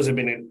our numbers have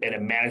been in a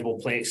manageable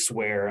place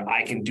where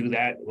I can do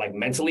that like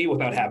mentally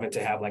without having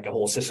to have like a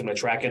whole system to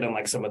track it.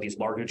 Unlike some of these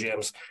larger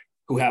gyms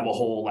who have a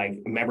whole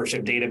like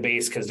membership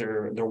database because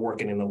they're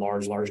working in the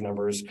large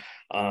numbers.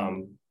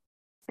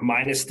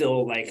 Mine is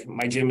still like,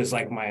 my gym is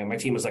like my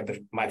team is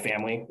like my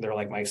family. They're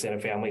like my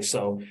extended family.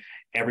 So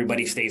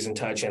everybody stays in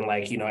touch, and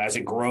like, you know, as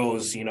it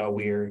grows, you know,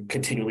 we're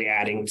continually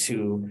adding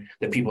to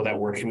the people that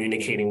we're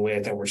communicating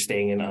with and we're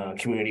staying in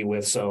community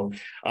with. So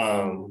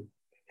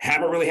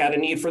haven't really had a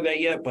need for that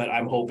yet, but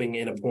I'm hoping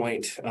to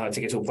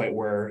get to a point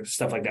where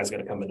stuff like that's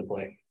going to come into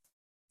play.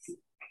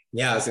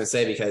 Yeah, I was going to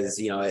say, because,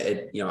 you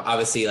know,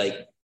 obviously like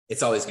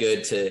it's always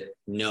good to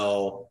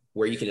know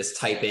where you can just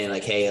type in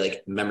like, hey,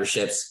 like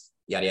memberships,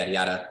 yada, yada,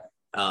 yada.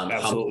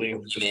 Absolutely.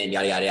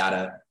 Yada, yada,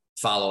 yada,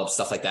 follow up,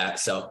 stuff like that.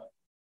 So,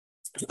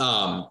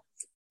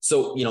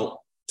 you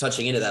know,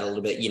 touching into that a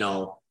little bit, you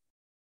know,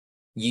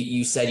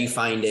 you said you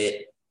find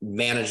it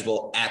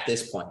manageable at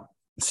this point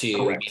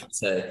to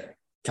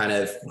kind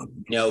of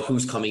know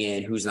who's coming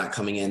in, who's not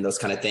coming in, those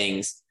kind of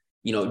things.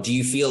 You know, do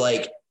you feel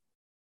like,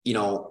 you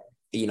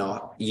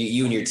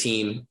and your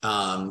team,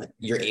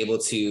 you're able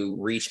to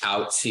reach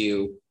out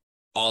to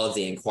all of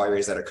the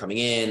inquiries that are coming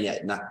in,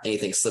 that not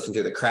anything slipping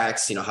through the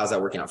cracks? You know, how's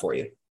that working out for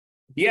you?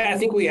 Yeah, I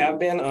think we have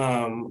been.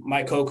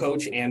 My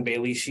co-coach, Ann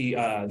Bailey,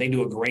 they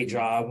do a great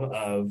job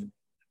of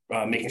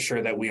making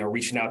sure that we are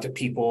reaching out to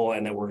people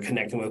and that we're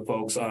connecting with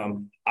folks.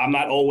 I'm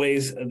not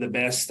always the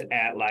best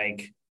at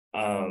like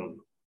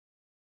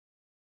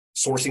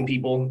sourcing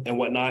people and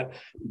whatnot,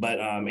 but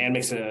Ann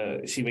makes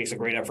a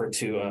great effort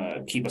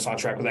to keep us on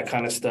track with that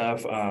kind of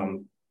stuff.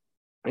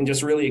 And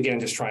just really, again,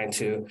 just trying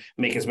to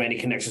make as many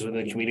connections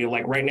within the community.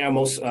 Like right now,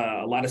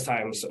 a lot of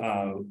times,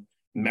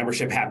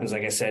 Membership happens,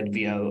 like I said,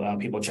 via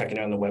people checking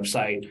out on the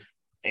website.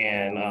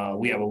 And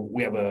we have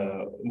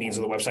a means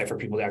of the website for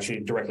people to actually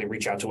directly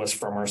reach out to us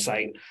from our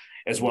site,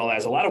 as well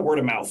as a lot of word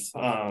of mouth.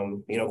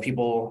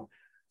 People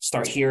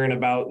start hearing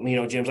about,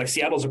 gyms. Like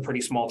Seattle's a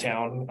pretty small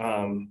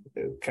town,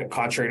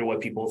 contrary to what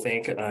people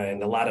think.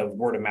 And a lot of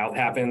word of mouth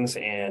happens.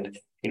 And,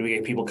 we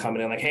get people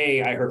coming in like,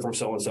 hey, I heard from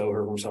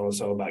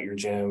so-and-so about your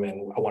gym,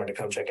 and I wanted to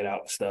come check it out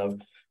and stuff.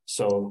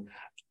 So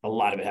a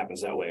lot of it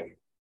happens that way.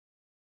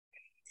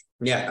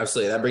 Yeah,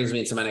 absolutely. That brings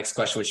me to my next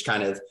question, which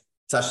kind of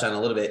touched on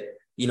a little bit.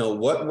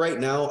 What right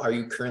now are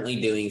you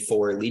currently doing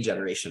for lead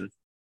generation?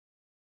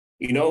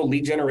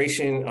 Lead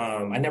generation,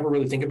 I never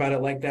really think about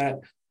it like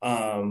that.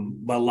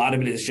 But a lot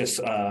of it is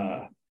just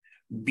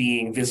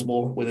being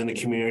visible within the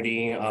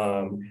community,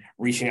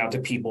 reaching out to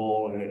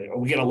people.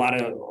 We get a lot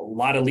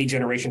of lead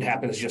generation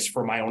happens just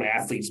for my own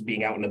athletes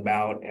being out and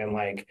about and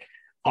like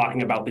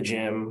talking about the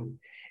gym,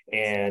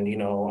 and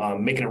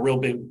making a real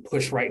big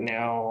push right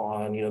now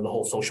on the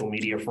whole social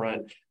media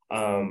front,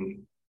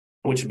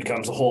 which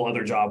becomes a whole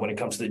other job when it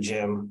comes to the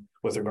gym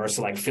with regards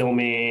to like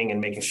filming and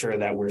making sure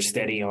that we're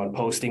steady on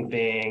posting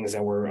things,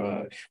 and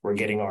we're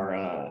getting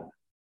our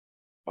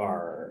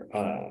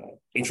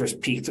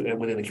interest peaked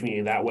within the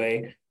community that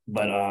way.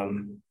 But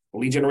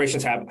lead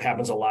generations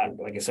happens a lot,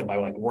 like I said, by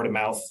like word of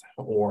mouth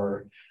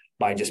or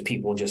by just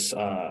people just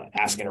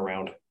asking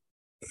around.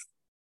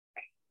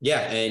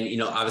 Yeah.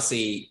 And,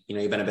 obviously,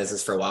 you've been in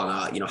business for a while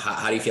now.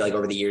 How do you feel like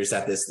over the years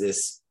that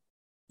this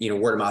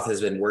word of mouth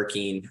has been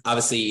working?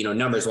 Obviously,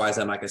 numbers wise,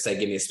 I'm not going to say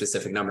give me a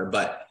specific number,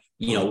 but,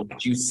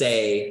 would you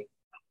say,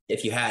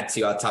 if you had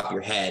to, off the top of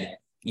your head,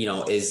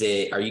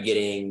 are you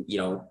getting,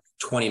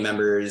 20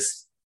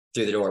 members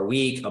through the door a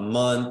week, a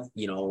month,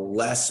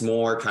 less,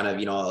 more, kind of,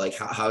 like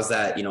how's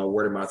that,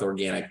 word of mouth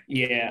organic?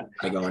 Yeah.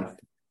 Going?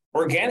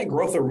 Organic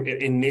growth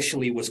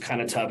initially was kind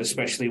of tough,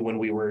 especially when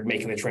we were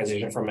making the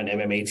transition from an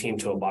MMA team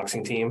to a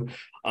boxing team,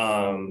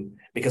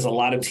 because a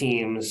lot of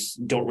teams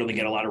don't really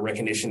get a lot of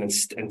recognition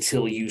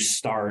until you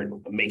start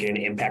making an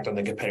impact on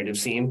the competitive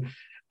scene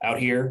out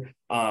here.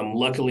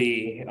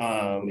 Luckily,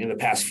 in the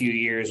past few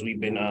years,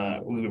 we've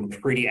been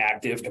pretty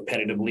active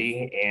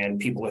competitively, and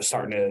people are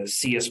starting to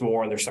see us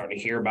more, and they're starting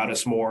to hear about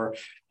us more.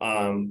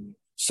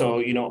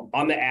 So,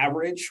 on the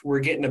average,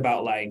 we're getting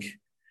about like,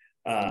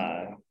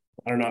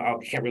 I don't know, I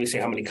can't really say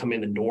how many come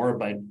in the door,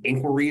 but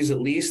inquiries, at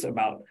least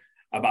about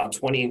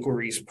 20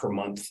 inquiries per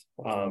month,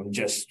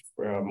 just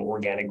from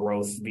organic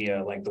growth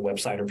via like the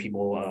website or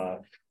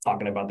people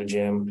talking about the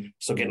gym.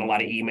 So getting a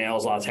lot of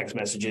emails, a lot of text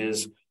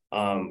messages.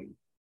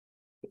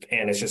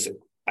 And it's just,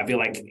 I feel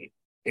like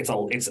it's a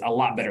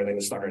lot better than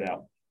it started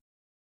out.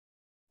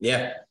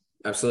 Yeah,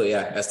 absolutely.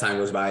 Yeah. As time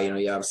goes by,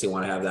 you obviously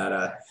want to have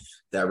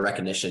that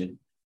recognition.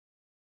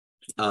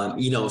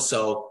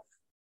 So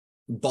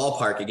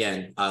ballpark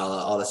again,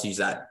 I'll just use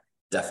that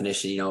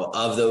definition,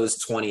 of those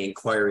 20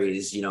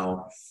 inquiries,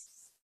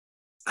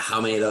 how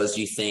many of those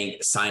do you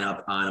think sign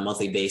up on a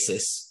monthly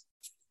basis?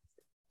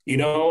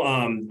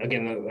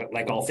 Again,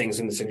 like all things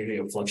in this industry,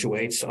 it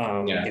fluctuates.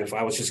 If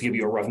I was just to give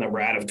you a rough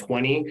number, out of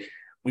 20,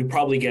 we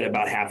probably get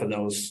about half of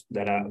those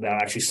that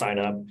actually sign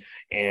up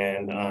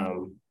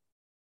and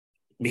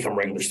become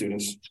regular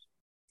students.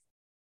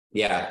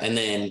 Yeah. And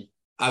then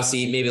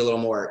obviously maybe a little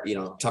more,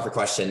 tougher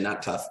question,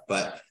 not tough,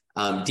 but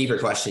deeper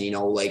question,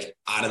 like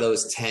out of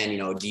those 10,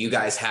 do you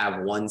guys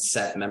have one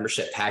set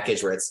membership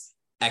package where it's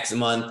X a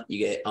month, you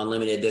get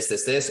unlimited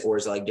this, or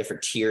is it like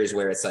different tiers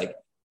where it's like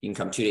you can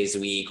come 2 days a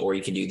week, or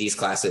you can do these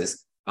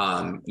classes?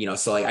 So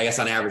like, I guess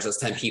on average, those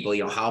 10 people,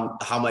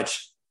 how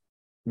much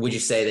would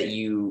you say that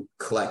you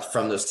collect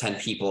from those 10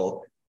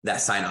 people that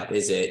sign up?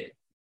 Is it,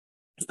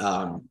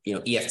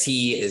 EFT?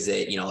 Is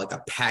it, like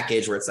a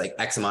package where it's like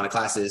X amount of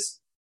classes?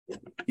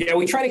 Yeah,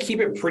 we try to keep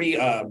it pretty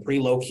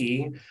low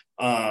key.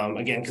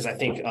 Again, because I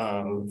think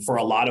for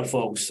a lot of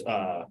folks,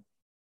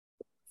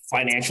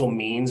 financial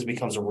means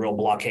becomes a real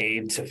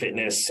blockade to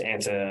fitness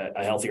and to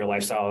a healthier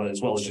lifestyle, as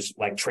well as just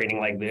like training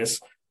like this.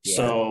 Yeah.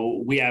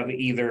 So we have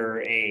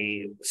either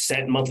a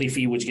set monthly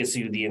fee, which gets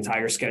you the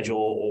entire schedule,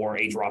 or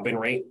a drop-in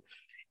rate.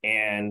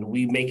 And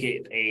we make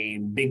it a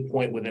big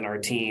point within our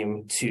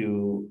team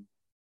to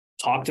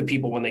talk to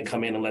people when they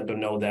come in and let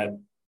them know that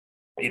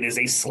it is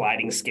a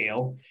sliding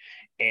scale.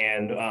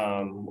 And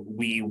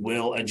we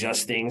will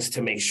adjust things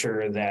to make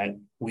sure that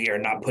we are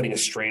not putting a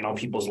strain on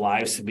people's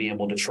lives to be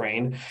able to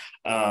train,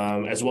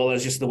 as well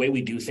as just the way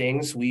we do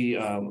things.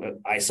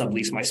 I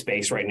sublease my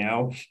space right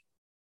now,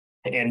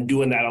 and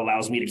doing that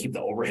allows me to keep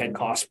the overhead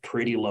costs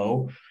pretty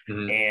low.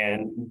 Mm-hmm.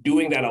 And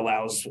doing that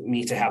allows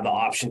me to have the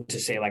option to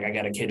say, like, I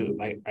got a kid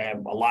I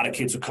have a lot of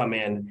kids who come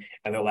in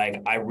and they're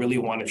like, I really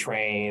want to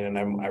train and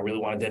I really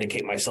want to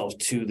dedicate myself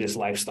to this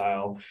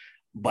lifestyle,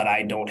 but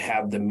I don't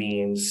have the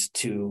means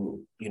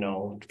to,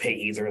 pay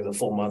either the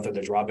full month or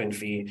the drop-in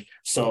fee.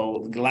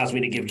 So it allows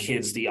me to give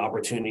kids the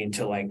opportunity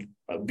to like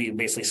be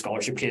basically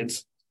scholarship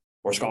kids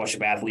or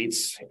scholarship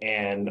athletes,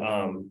 and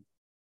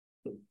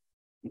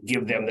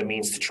give them the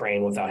means to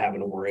train without having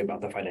to worry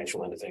about the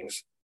financial end of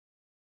things.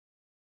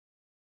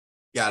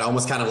 Yeah, it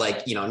almost kind of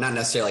like, not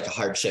necessarily like a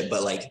hardship,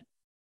 but like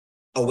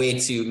a way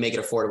to make it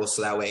affordable.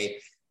 So that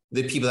way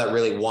the people that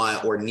really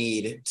want or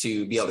need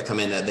to be able to come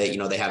in, that they,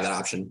 they have that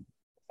option.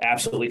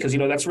 Absolutely. Because,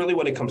 that's really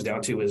what it comes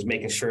down to, is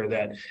making sure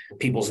that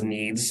people's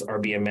needs are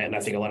being met. And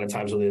I think a lot of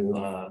times within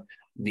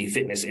the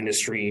fitness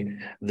industry,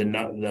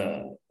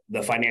 the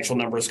financial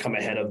numbers come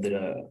ahead of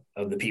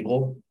the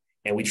people.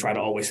 And we try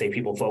to always stay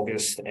people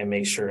focused and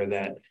make sure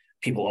that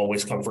people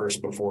always come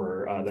first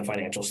before the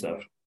financial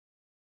stuff.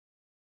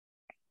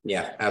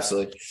 Yeah,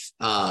 absolutely.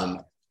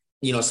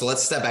 So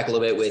let's step back a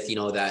little bit with,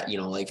 that,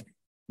 like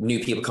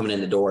new people coming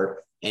in the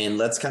door, and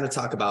let's kind of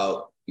talk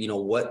about,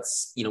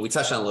 what's, we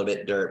touched on a little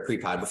bit during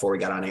pre-pod before we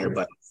got on air,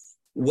 but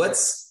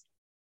what's,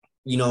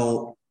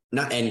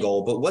 not end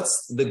goal, but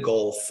what's the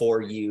goal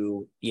for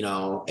you,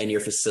 and your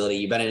facility?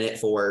 You've been in it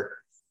for,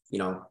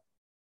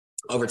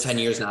 over 10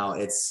 years now.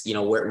 It's,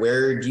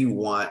 where do you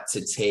want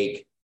to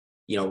take,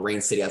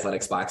 Rain City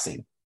Athletics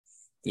Boxing?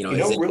 You want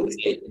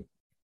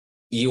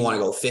to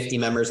go 50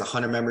 members,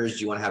 100 members?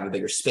 Do you want to have a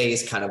bigger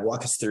space? Kind of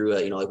walk us through,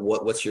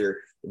 what's your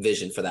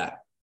vision for that?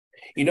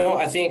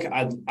 I think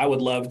I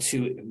would love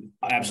to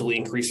absolutely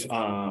increase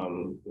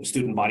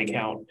student body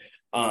count.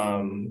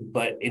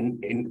 But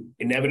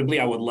inevitably,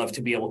 I would love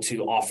to be able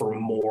to offer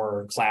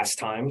more class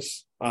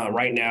times.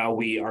 Right now,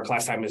 our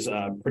class time is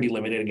pretty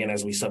limited, again,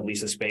 as we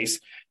sublease a space.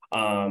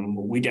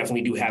 We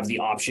definitely do have the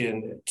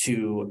option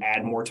to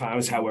add more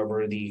times.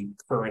 However, the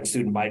current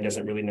student body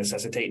doesn't really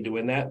necessitate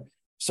doing that.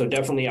 So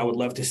definitely, I would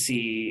love to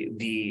see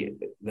the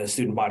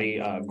student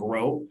body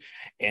grow,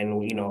 and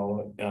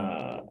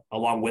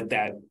along with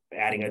that,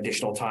 adding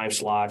additional time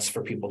slots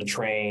for people to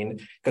train,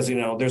 because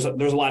there's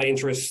a lot of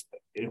interest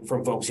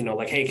from folks,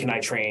 like, hey, can I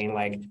train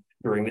like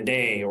during the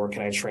day, or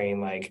can I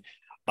train like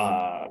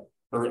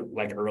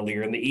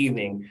earlier in the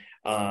evening?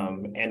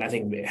 And I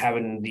think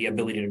having the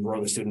ability to grow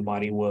the student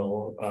body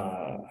will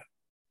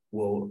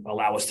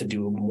allow us to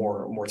do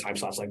more time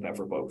slots like that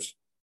for folks.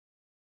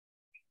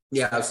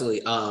 Yeah,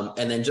 absolutely.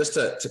 And then just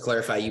to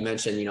clarify, you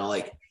mentioned,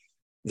 like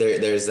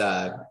there's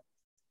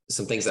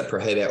some things that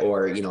prohibit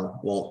or,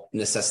 won't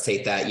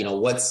necessitate that.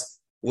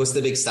 What's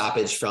the big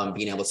stoppage from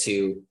being able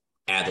to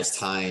add those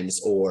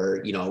times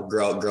or,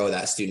 grow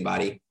that student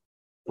body?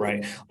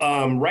 Right.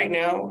 Right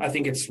now, I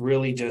think it's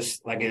really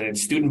just like a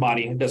student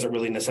body. It doesn't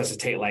really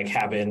necessitate like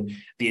having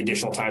the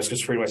additional times,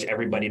 because pretty much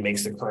everybody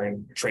makes the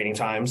current training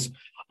times.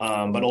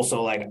 But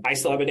also, like, I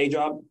still have a day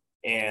job.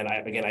 And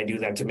I do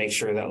that to make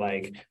sure that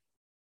like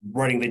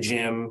running the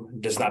gym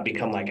does not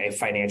become like a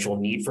financial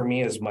need for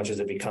me as much as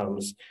it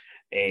becomes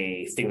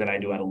a thing that I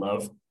do out of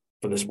love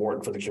for the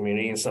sport, for the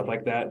community and stuff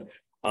like that.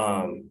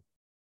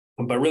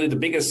 But really the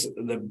biggest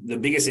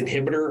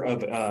inhibitor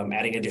of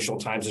adding additional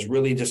times is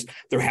really just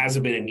there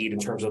hasn't been a need in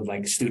terms of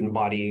like student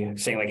body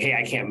saying like, hey,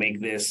 I can't make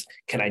this.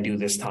 Can I do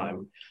this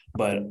time?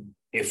 But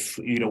if,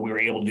 we were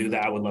able to do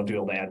that, I would love to be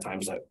able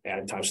to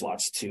add time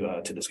slots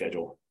to the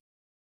schedule.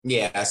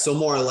 Yeah. So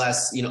more or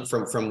less,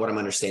 from what I'm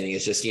understanding,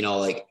 is just,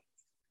 like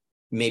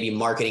maybe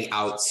marketing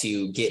out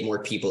to get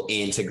more people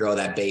in to grow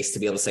that base, to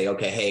be able to say,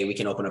 okay, hey, we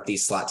can open up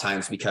these slot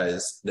times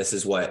because this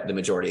is what the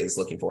majority is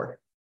looking for.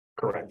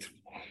 Correct.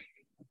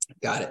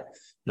 Got it.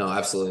 No,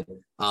 absolutely.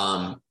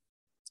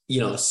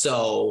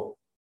 So,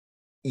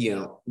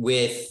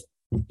 with,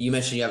 you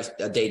mentioned you have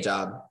a day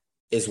job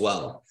as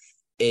well.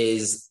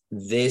 Is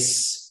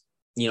this,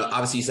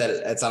 obviously you said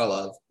it's out of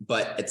love,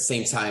 but at the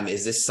same time,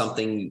 is this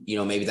something,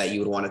 maybe that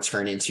you would want to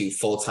turn into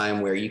full-time,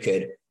 where you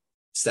could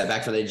step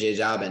back from the day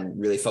job and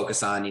really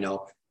focus on,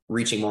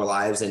 reaching more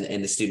lives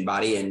in the student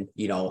body and,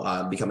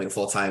 becoming a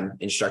full-time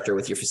instructor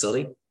with your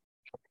facility?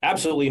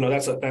 Absolutely.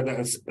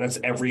 That's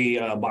every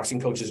boxing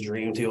coach's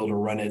dream, to be able to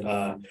run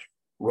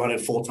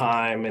it full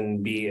time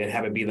and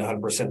have it be the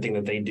 100% thing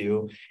that they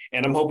do.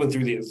 And I'm hoping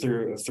through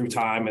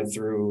time and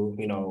through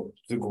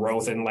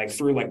growth and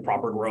through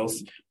proper growth,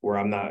 where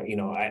I'm not,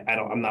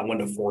 I'm not one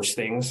to force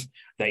things,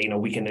 that,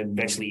 we can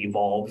eventually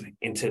evolve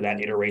into that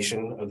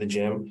iteration of the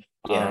gym.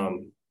 Yeah.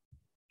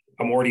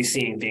 I'm already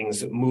seeing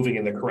things moving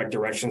in the correct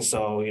direction.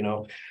 So,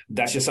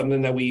 that's just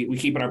something that we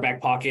keep in our back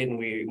pocket and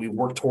we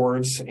work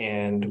towards,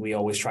 and we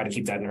always try to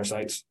keep that in our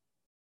sights.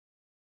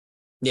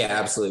 Yeah,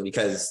 absolutely.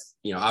 Because,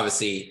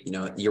 obviously,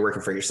 you're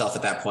working for yourself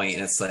at that point,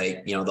 and it's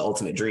like, the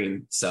ultimate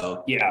dream.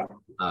 So yeah,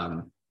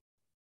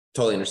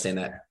 totally understand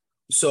that.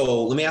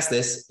 So let me ask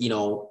this,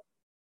 you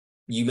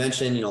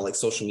mentioned, like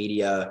social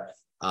media,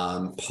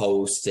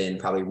 posts and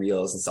probably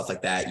reels and stuff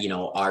like that.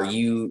 Are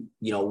you,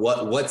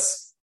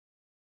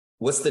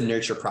 what's the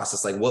nurture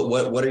process like?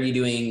 What are you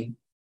doing,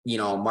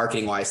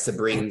 marketing wise, to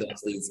bring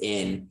those leads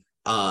in,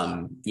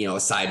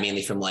 aside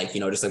mainly from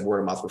just word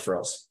of mouth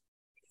referrals?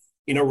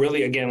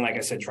 Really, again, like I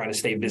said, trying to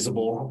stay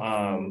visible,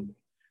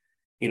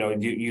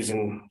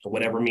 using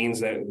whatever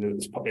means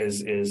that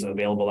is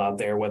available out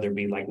there, whether it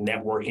be like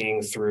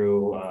networking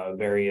through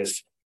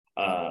various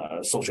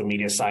social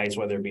media sites,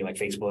 whether it be like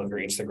Facebook or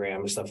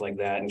Instagram and stuff like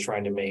that, and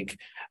trying to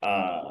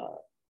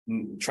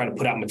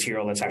put out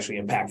material that's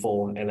actually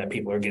impactful and that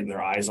people are getting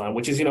their eyes on,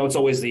 which is, it's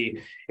always the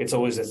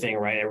thing,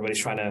 right? Everybody's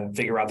trying to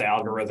figure out the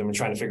algorithm and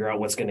trying to figure out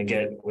what's going to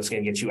get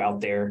you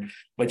out there,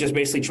 but just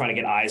basically trying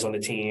to get eyes on the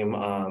team,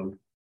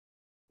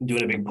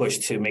 doing a big push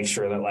to make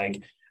sure that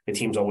like the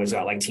team's always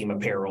got like team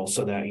apparel,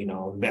 so that,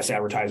 best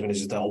advertisement is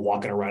just a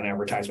walking around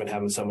advertisement,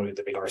 having somebody with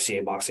the big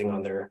RCA boxing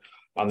on their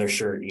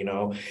shirt,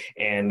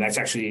 and that's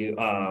actually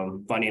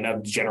funny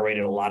enough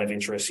generated a lot of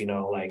interest.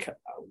 Like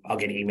I'll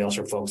get emails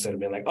from folks that have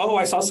been like, oh,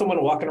 I saw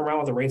someone walking around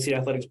with a Rain City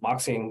Athletics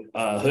boxing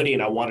hoodie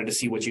and I wanted to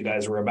see what you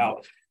guys were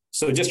about.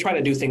 So just trying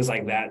to do things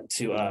like that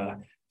to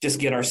just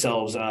get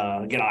ourselves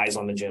get eyes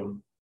on the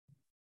gym.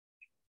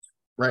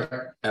 Right,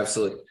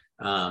 absolutely.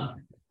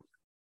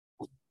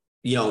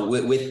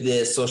 With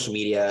the social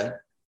media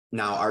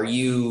now, are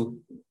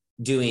you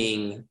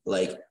doing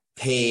like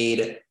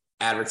paid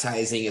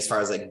advertising as far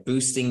as like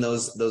boosting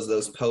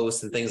those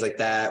posts and things like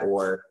that,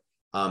 or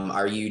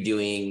are you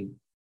doing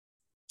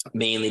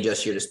mainly you're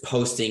just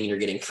posting and you're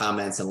getting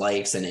comments and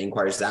likes and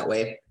inquiries that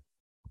way?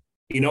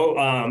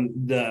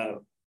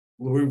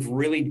 We've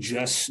really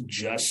just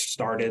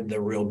started the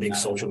real big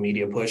social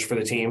media push for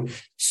the team.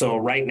 So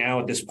right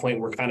now at this point,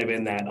 we're kind of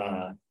in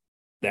that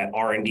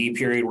R&D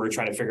period. We're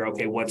trying to figure out,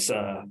 okay, what's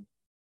out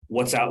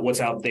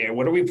there?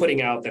 What are we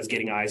putting out that's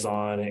getting eyes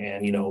on?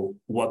 And,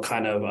 what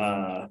kind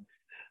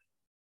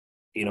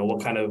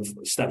of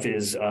stuff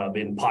is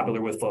been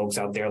popular with folks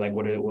out there? Like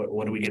what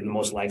are we getting the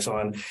most likes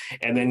on?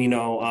 And then,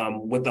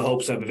 with the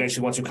hopes of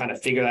eventually, once we kind of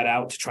figure that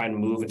out, to try and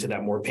move into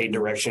that more paid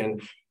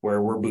direction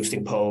where we're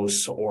boosting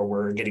posts or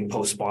we're getting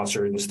posts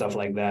sponsored and stuff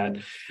like that.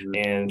 Mm-hmm.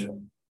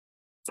 And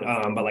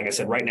but like I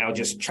said, right now,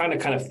 just trying to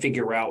kind of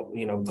figure out,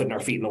 putting our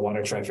feet in the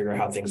water, trying to figure out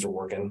how things are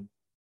working.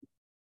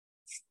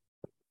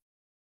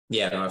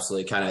 Yeah, no,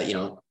 absolutely. Kind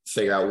of,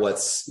 figure out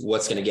what's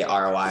going to get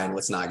ROI and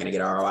what's not going to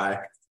get ROI.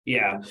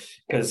 Yeah,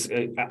 because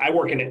I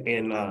work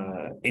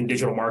in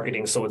digital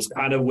marketing, so it's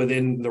kind of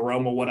within the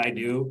realm of what I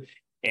do,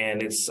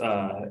 and it's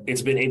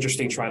been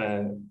interesting trying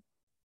to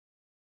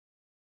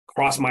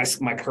cross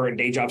my current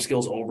day job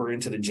skills over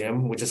into the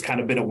gym, which has kind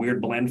of been a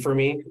weird blend for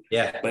me.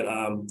 Yeah. But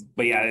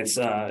yeah, it's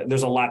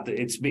there's a lot that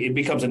it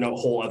becomes a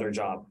whole other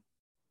job.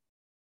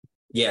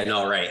 Yeah,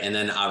 no, right. And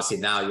then obviously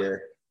now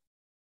you're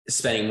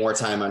spending more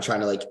time on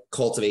trying to like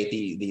cultivate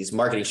these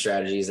marketing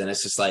strategies, and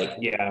it's just like,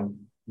 yeah,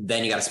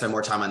 then you got to spend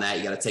more time on that.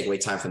 You got to take away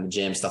time from the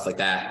gym, stuff like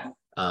that.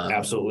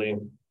 Absolutely.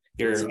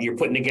 You're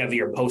putting together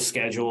your post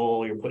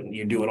schedule.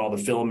 You're doing all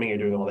the filming. You're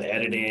doing all the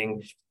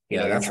editing.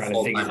 That's a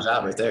full-time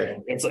job right there.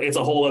 It's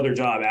a whole other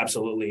job.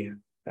 Absolutely.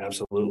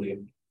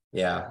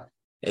 Yeah.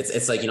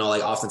 It's like,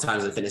 like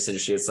oftentimes in the fitness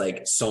industry, it's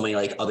like so many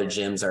like other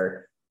gyms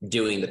are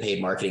doing the paid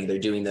marketing. They're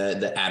doing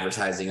the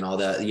advertising and all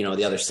the,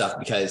 the other stuff,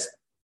 because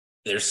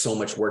there's so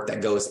much work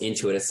that goes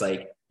into it. It's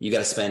like, you got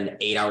to spend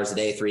 8 hours a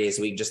day, 3 days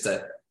a week just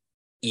to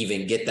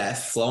even get that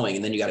flowing.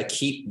 And then you got to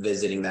keep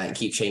visiting that and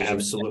keep changing.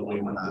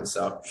 Absolutely.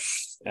 So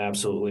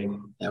absolutely.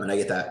 Yeah, I mean, I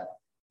get that.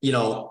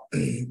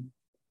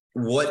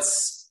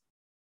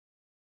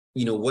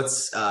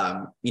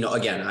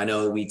 Again, I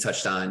know we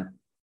touched on,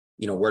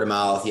 word of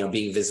mouth,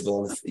 being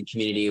visible in the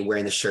community,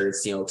 wearing the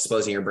shirts,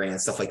 exposing your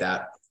brand, stuff like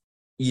that,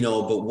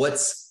 but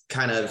what's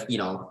kind of,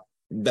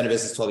 been in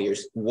business 12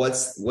 years.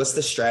 What's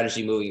the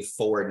strategy moving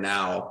forward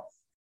now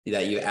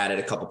that you added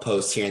a couple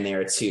posts here and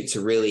there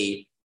to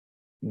really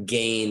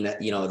gain,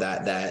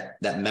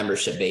 that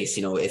membership base?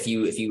 If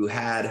you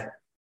had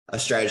a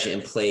strategy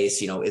in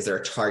place, is there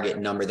a target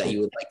number that you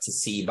would like to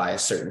see by a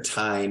certain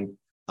time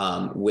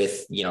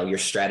with, your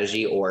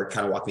strategy, or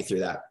kind of walk me through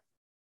that?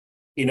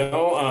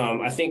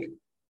 I think,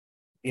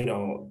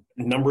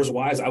 numbers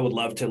wise, I would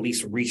love to at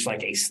least reach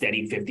like a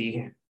steady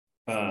 50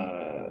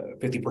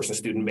 person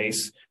student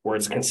base where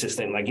it's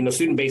consistent. Like,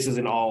 student bases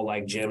in all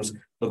like gyms,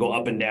 they'll go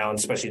up and down,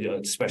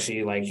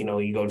 especially like,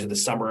 you go to the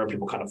summer,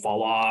 people kind of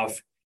fall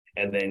off,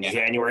 and then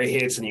January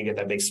hits and you get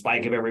that big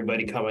spike of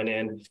everybody coming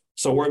in.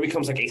 So where it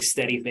becomes like a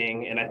steady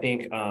thing. And I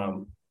think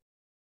from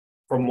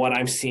what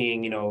I'm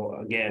seeing,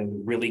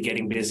 again, really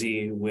getting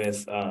busy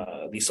with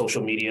the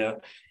social media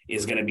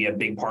is going to be a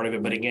big part of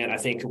it. But again, I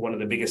think one of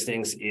the biggest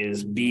things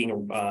is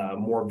being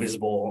more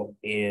visible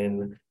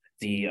in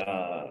the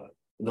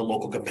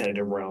local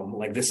competitive realm.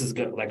 Like, this is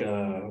like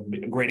a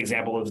great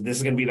example of, this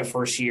is going to be the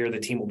first year the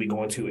team will be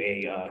going to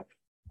a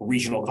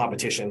regional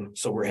competition.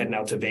 So we're heading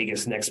out to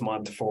Vegas next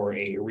month for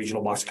a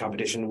regional boxing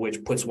competition,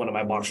 which puts one of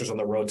my boxers on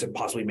the road to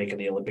possibly making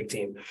the Olympic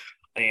team.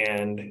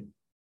 And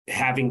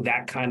having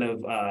that kind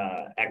of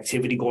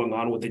activity going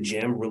on with the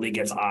gym really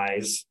gets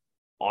eyes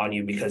on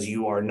you, because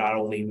you are not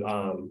only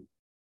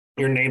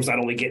your name's not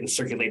only getting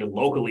circulated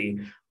locally,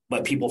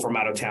 but people from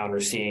out of town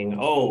are seeing,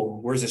 oh,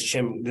 where's this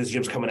gym? This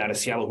gym's coming out of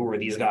Seattle. Who are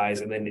these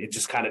guys? And then it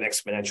just kind of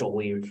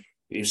exponentially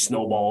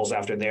snowballs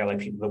after there.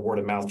 Like, the word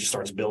of mouth just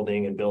starts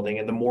building and building.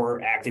 And the more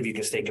active you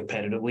can stay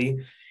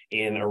competitively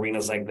in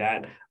arenas like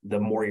that, the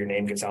more your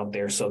name gets out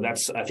there. So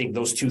I think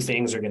those two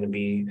things are going to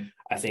be,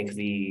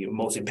 the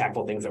most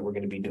impactful things that we're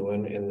going to be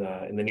doing in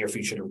the near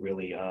future to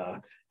really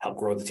help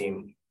grow the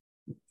team.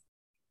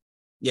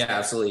 Yeah,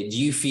 absolutely. Do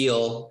you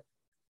feel,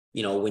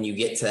 when you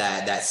get to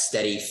that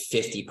steady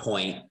 50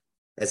 point,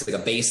 as like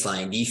a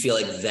baseline, do you feel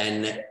like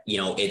then,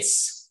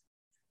 it's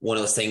one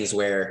of those things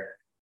where,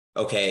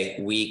 okay,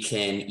 we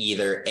can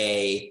either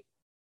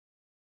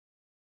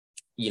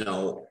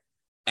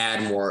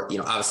add more,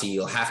 obviously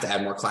you'll have to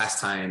add more class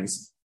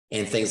times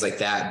and things like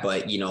that,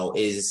 but,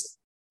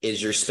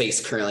 is your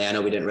space currently, I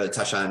know we didn't really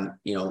touch on,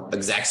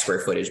 exact square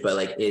footage, but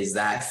like, is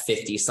that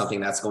 50 something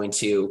that's going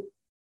to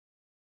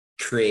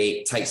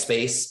create tight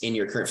space in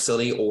your current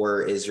facility,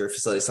 or is your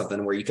facility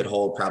something where you could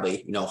hold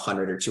probably,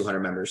 100 or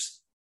 200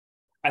 members?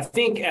 I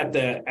think at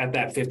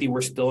that 50, we're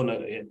still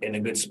in a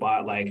good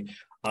spot. Like,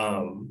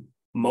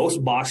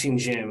 most boxing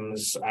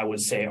gyms, I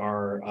would say,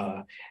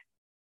 are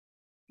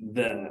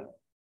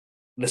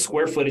the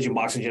square footage in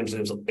boxing gyms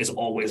is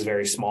always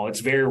very small. It's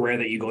very rare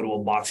that you go to a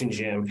boxing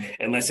gym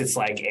unless it's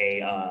like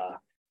a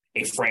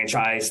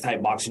franchise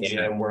type boxing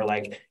gym where,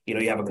 like,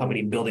 you have a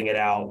company building it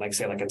out, like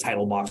say like a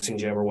title boxing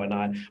gym or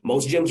whatnot.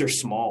 Most gyms are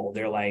small.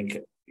 They're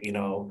like,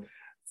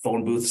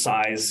 phone booth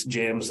size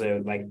gyms.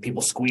 Like,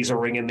 people squeeze a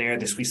ring in there,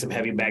 they squeeze some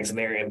heavy bags in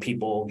there, and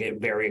people get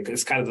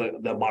it's kind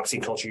of the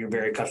boxing culture. You're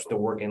very accustomed to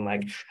working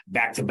like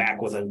back to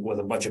back with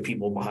a bunch of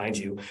people behind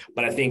you.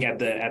 But I think at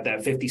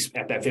that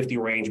 50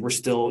 range, we're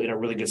still in a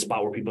really good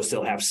spot where people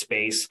still have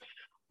space.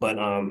 But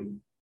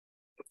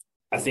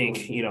I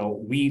think,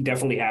 we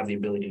definitely have the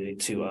ability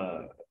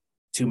to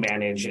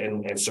manage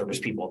and service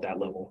people at that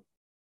level.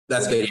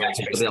 That's good.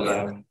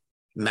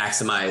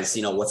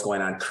 Maximize, what's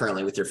going on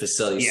currently with your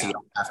facility. So you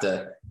don't have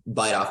to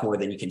bite off more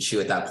than you can chew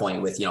at that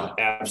point with,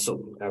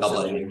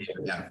 Absolutely.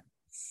 Yeah.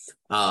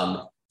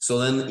 So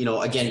then,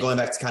 again, going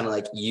back to kind of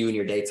like you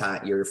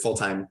and your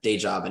full-time day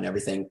job and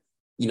everything,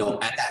 at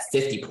that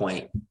 50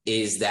 point,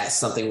 is that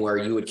something where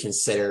you would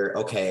consider,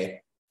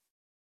 okay,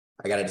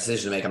 I got a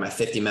decision to make on my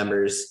 50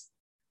 members.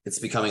 It's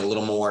becoming a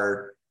little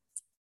more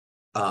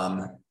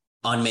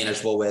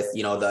unmanageable with,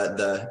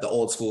 the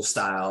old school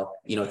style,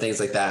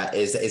 things like that.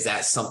 Is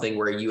that something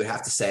where you would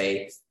have to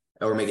say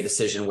or make a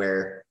decision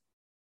where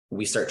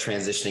we start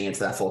transitioning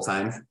into that full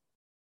time?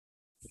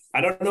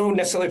 I don't know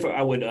necessarily if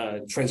I would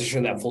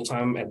transition that full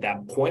time at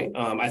that point.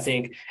 I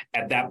think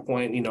at that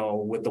point,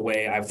 with the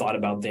way I've thought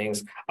about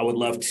things, I would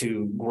love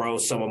to grow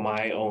some of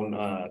my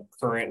own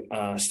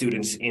current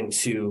students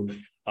into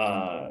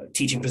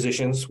teaching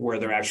positions where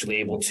they're actually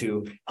able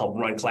to help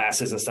run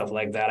classes and stuff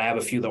like that. I have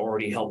a few that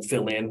already help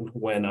fill in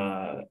when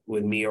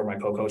with me or my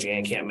co-coach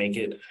Ann can't make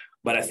it.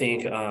 But I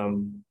think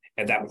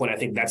at that point, I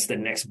think that's the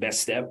next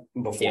best step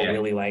before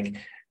really like,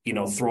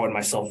 throwing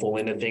myself full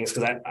into things.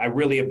 Cause I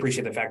really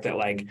appreciate the fact that,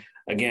 like,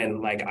 again,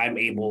 like, I'm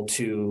able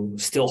to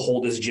still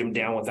hold this gym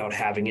down without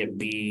having it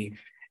be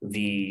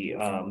the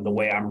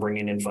way I'm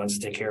bringing in funds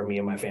to take care of me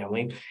and my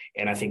family.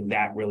 And I think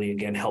that really,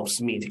 again, helps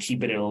me to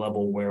keep it at a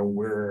level where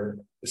we're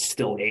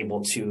still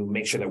able to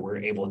make sure that we're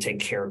able to take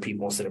care of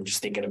people instead of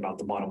just thinking about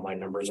the bottom line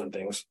numbers on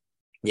things.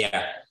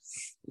 Yeah.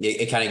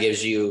 It kind of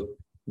gives you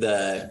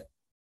the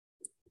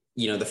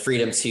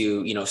freedom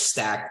to,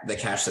 stack the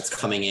cash that's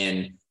coming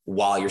in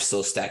while you're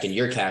still stacking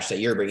your cash that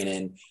you're bringing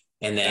in.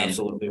 And then,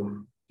 absolutely,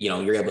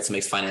 you're able to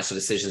make financial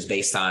decisions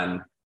based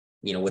on,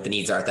 what the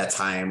needs are at that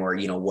time, or,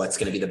 what's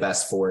going to be the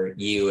best for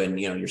you and,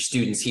 your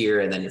students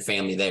here and then your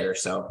family there.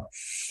 So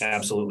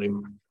absolutely.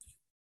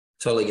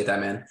 Totally get that,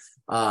 man.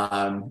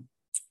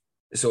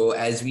 So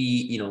as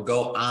we,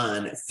 go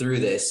on through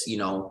this,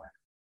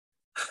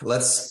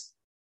 let's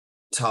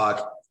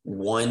talk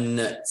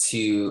 1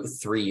 to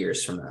 3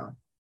 years from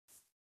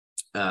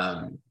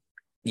now.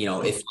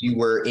 If you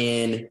were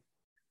in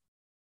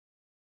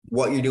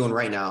what you're doing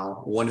right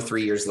now, 1 to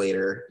 3 years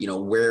later,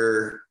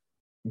 where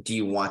do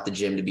you want the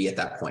gym to be at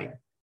that point?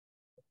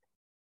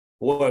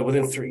 Well,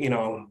 within 3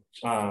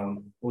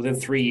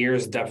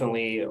 years,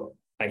 definitely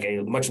like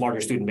a much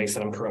larger student base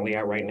than I'm currently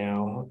at right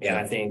now. Yeah. And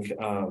I think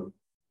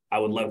I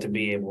would love to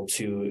be able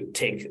to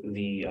take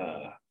the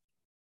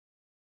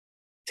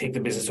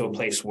business to a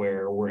place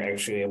where we're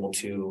actually able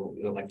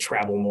to like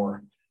travel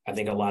more. I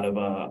think a lot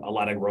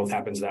of growth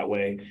happens that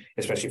way,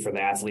 especially for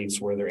the athletes,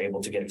 where they're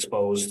able to get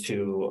exposed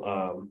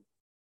to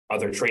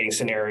other training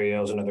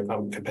scenarios and other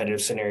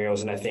competitive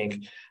scenarios. And I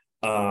think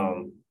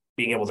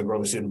being able to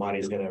grow the student body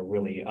is going to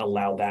really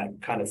allow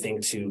that kind of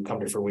thing to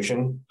come to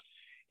fruition.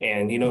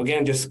 And,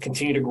 again, just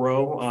continue to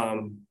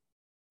grow.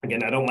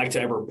 Again, I don't like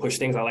to ever push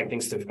things. I like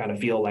things to kind of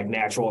feel like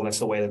natural, and that's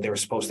the way that they're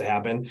supposed to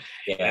happen.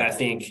 Yeah. And I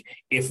think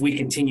if we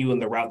continue in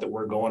the route that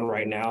we're going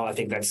right now, I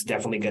think that's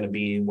definitely going to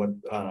be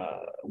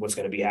what's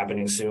going to be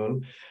happening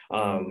soon.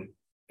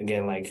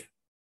 Again, like,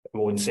 I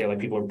wouldn't say like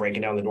people are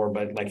breaking down the door,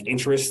 but like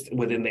interest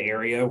within the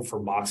area for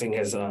boxing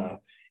has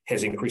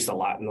increased a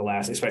lot in the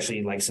last,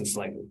 especially like since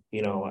like,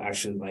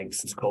 actually like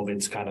since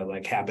COVID's kind of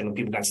like happened,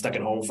 people got stuck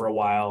at home for a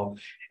while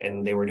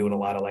and they were doing a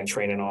lot of like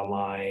training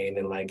online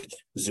and like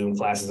Zoom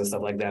classes and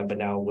stuff like that. But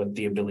now with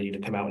the ability to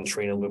come out and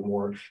train a little bit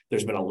more,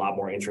 there's been a lot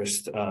more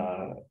interest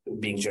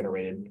being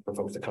generated for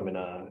folks to come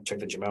and check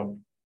the gym out.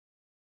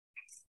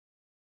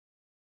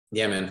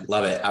 Yeah, man.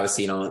 Love it.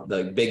 Obviously,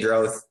 the big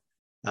growth,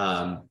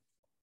 and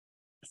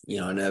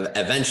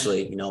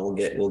eventually, we'll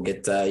get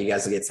you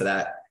guys will get to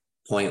that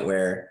point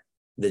where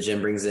the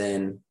gym brings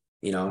in,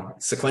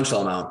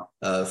 sequential amount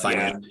of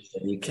finance.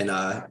 Yeah. You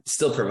can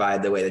still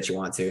provide the way that you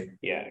want to.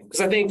 Yeah. Because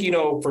I think,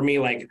 for me,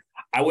 like,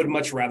 I would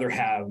much rather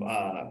have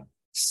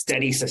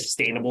steady,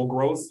 sustainable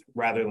growth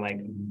rather than like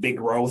big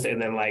growth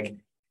and then like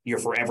you're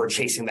forever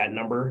chasing that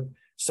number.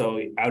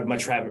 So I would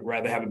much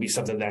rather have it be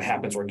something that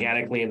happens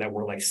organically and that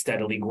we're like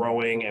steadily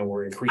growing and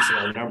we're increasing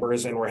our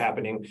numbers and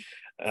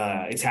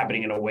it's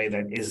happening in a way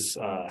that is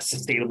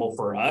sustainable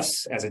for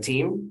us as a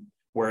team,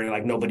 where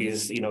like nobody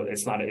is,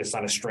 it's not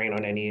a strain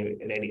on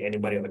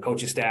anybody on the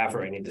coaching staff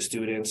or any of the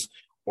students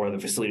or the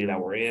facility that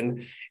we're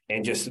in,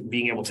 and just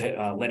being able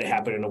to let it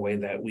happen in a way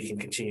that we can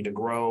continue to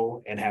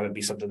grow and have it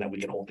be something that we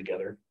can hold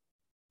together.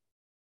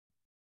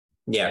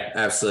 Yeah,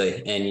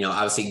 absolutely. And,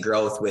 obviously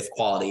growth with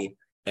quality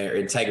or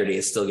integrity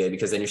is still good,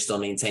 because then you're still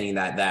maintaining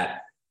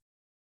that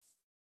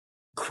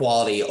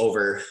quality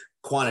over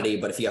quantity.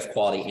 But if you have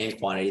quality and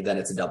quantity, then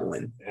it's a double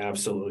win.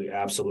 Absolutely.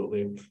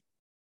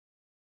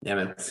 Yeah,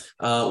 man.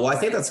 Well, I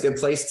think that's a good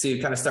place to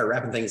kind of start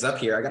wrapping things up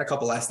here. I got a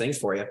couple last things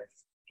for you.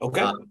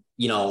 Okay.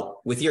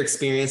 With your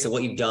experience and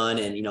what you've done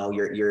and,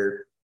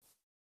 your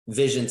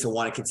vision to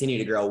want to continue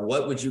to grow,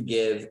 what would you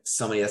give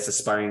somebody that's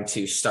aspiring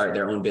to start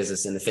their own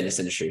business in the fitness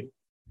industry?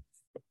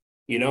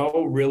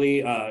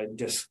 Really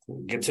just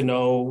get to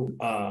know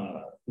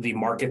the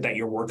market that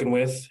you're working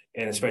with,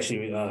 and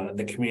especially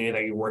the community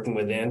that you're working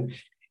within,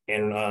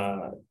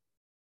 and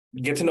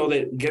get to know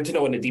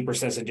in a deeper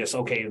sense of just,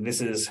 okay,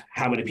 this is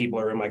how many people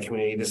are in my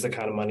community. This is the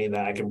kind of money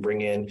that I can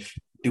bring in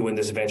doing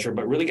this venture,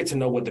 but really get to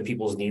know what the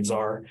people's needs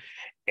are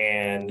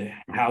and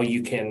how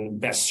you can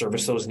best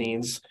service those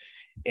needs.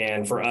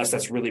 And for us,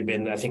 that's really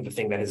been, I think, the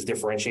thing that has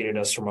differentiated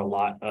us from a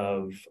lot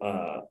of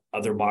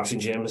other boxing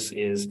gyms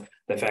is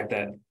the fact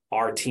that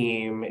our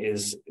team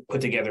is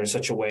put together in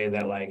such a way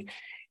that like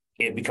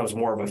it becomes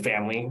more of a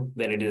family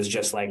than it is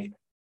just like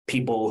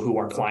people who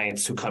are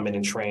clients who come in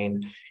and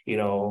train.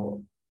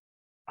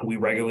 We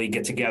regularly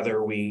get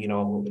together. We,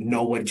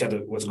 know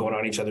what's going on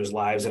in each other's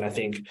lives. And I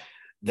think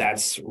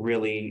that's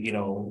really,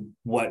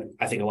 what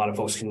I think a lot of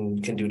folks can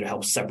do to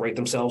help separate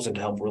themselves and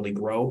to help really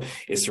grow,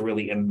 is to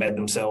really embed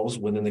themselves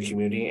within the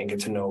community and get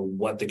to know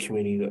what the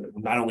community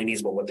not only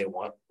needs, but what they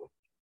want.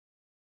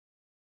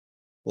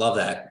 Love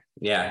that.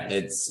 Yeah.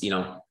 It's,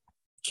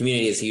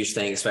 community is a huge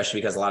thing, especially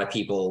because a lot of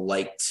people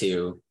like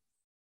to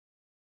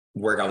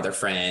work out with their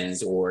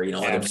friends or,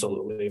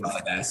 absolutely stuff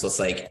like that. So it's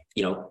like,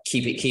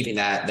 keeping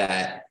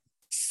that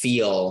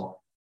feel,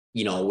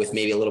 with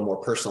maybe a little more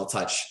personal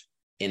touch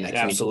in that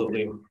community.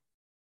 Absolutely.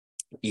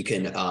 You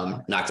can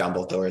knock down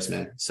both doors,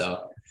 man.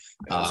 So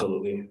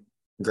absolutely.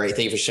 Great.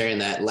 Thank you for sharing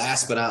that.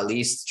 Last but not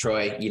least,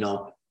 Troy,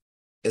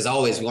 as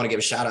always, we want to give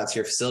a shout out to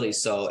your facility.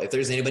 So if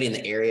there's anybody in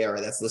the area or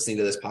that's listening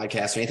to this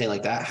podcast or anything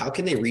like that, how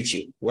can they reach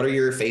you? What are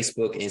your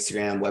Facebook,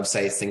 Instagram,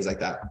 websites, things like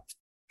that?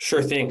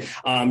 Sure thing.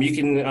 You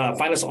can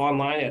find us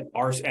online at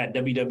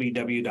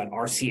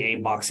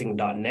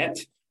www.rcaboxing.net,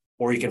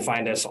 or you can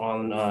find us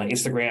on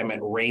Instagram at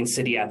Reign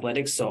City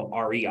Athletics. So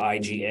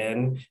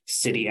REIGN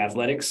City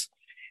Athletics.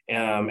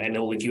 And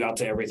it'll link you out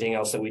to everything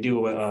else that we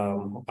do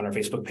on our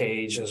Facebook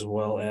page, as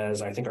well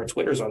as I think our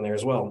Twitter's on there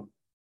as well.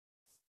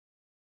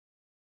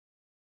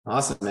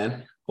 Awesome,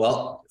 man.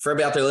 Well, for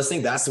everybody out there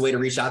listening, that's the way to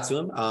reach out to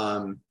him.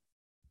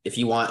 If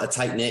you want a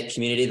tight-knit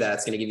community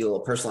that's going to give you a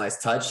little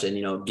personalized touch and,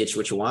 get you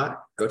what you want,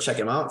 go check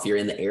him out if you're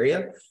in the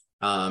area.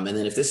 And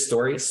then if this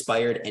story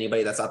inspired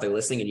anybody that's out there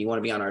listening and you want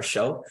to be on our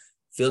show,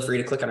 feel free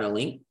to click on our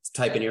link,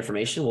 type in your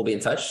information. We'll be in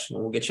touch and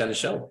we'll get you on the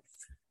show.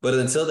 But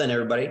until then,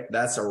 everybody,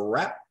 that's a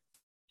wrap.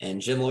 And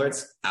Gym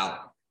Lords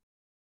out.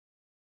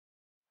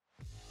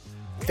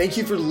 Thank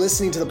you for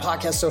listening to the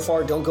podcast so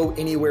far. Don't go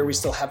anywhere. We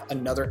still have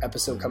another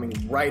episode coming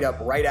right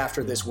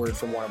after this word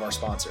from one of our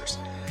sponsors.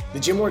 The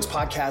Gym Lords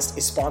podcast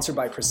is sponsored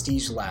by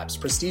Prestige Labs.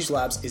 Prestige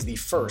Labs is the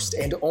first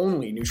and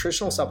only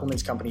nutritional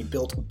supplements company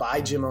built by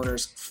gym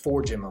owners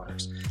for gym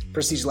owners.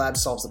 Prestige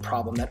Labs solves the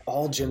problem that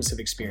all gyms have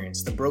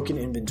experienced: the broken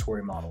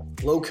inventory model,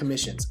 low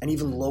commissions, and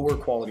even lower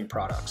quality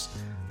products.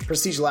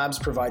 Prestige Labs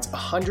provides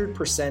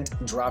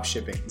 100% drop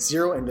shipping,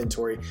 zero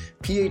inventory,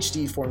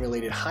 PhD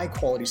formulated high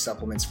quality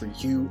supplements for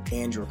you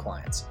and your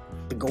clients.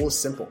 The goal is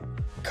simple: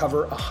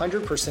 cover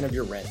 100% of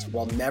your rent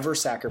while never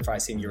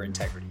sacrificing your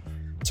integrity.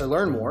 To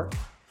learn more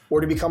or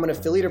to become an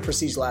affiliate of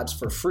Prestige Labs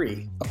for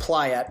free,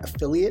 apply at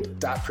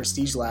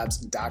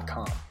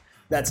affiliate.prestigelabs.com.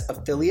 That's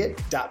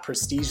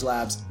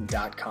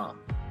affiliate.prestigelabs.com.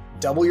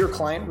 Double your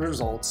client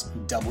results,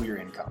 double your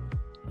income.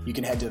 You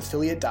can head to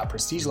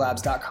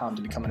affiliate.prestigelabs.com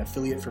to become an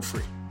affiliate for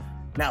free.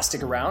 Now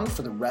stick around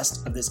for the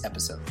rest of this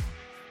episode.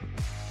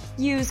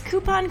 Use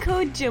coupon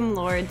code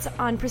GYMLORDS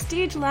on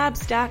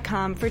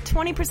prestigelabs.com for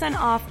 20%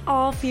 off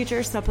all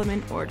future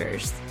supplement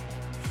orders.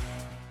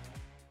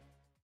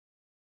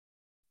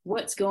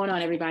 What's going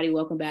on, everybody?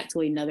 Welcome back to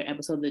another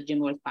episode of the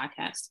Gym Lords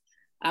podcast.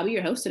 I'll be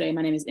your host today.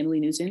 My name is Emily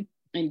Newton,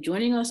 and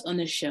joining us on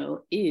the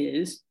show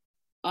is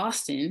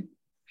Austin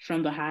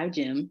from Behive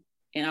Gym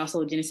and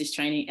also Genesis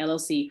Training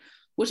LLC,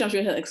 which I'm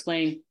sure he'll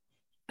explain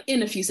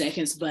in a few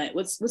seconds. But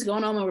what's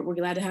going on? We're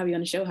glad to have you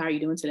on the show. How are you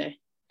doing today?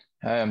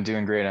 Hi, I'm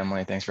doing great,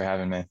 Emily. Thanks for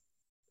having me.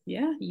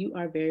 Yeah, you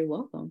are very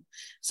welcome.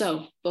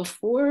 So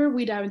before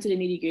we dive into the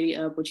nitty-gritty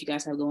of what you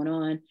guys have going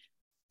on,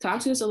 Talk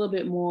to us a little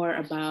bit more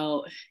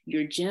about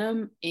your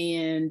gym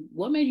and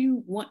what made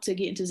you want to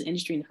get into this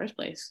industry in the first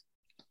place.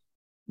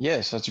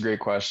 Yes, that's a great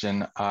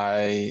question.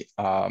 My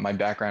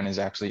background is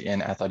actually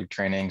in athletic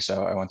training,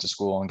 so I went to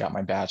school and got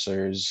my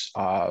bachelor's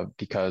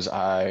because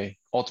I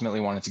ultimately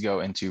wanted to go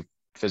into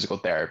physical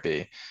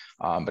therapy.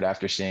 But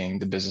after seeing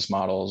the business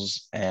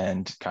models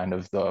and kind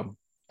of the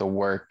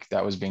work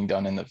that was being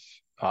done in the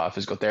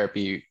physical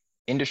therapy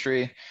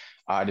industry,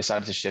 I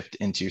decided to shift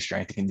into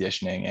strength and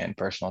conditioning and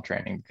personal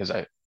training because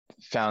I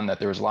found that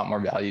there was a lot more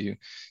value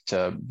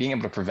to being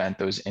able to prevent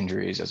those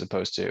injuries as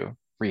opposed to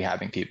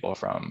rehabbing people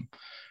from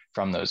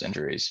those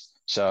injuries.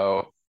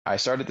 So I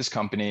started this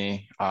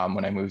company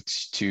when I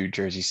moved to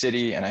Jersey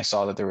City, and I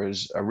saw that there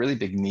was a really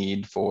big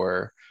need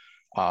for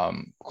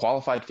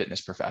qualified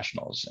fitness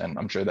professionals. And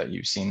I'm sure that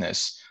you've seen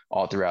this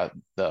all throughout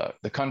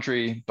the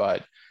country,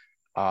 but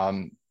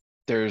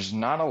there's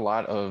not a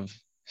lot of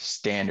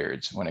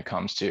standards when it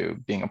comes to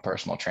being a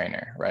personal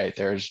trainer, right?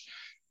 There's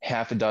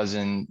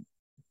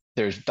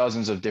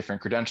dozens of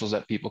different credentials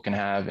that people can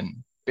have,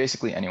 and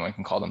basically anyone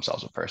can call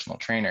themselves a personal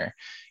trainer.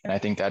 And I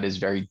think that is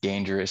very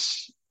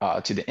dangerous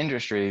to the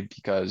industry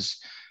because,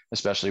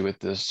 especially with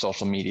the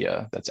social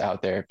media that's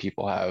out there,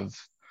 people have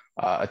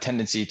a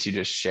tendency to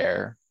just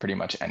share pretty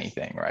much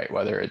anything, right?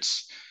 Whether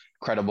it's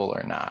credible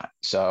or not.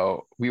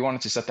 So we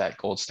wanted to set that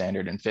gold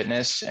standard in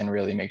fitness and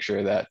really make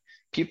sure that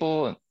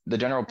people, the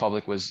general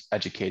public, was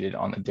educated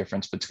on the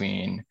difference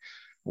between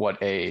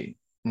what a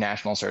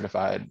national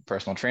certified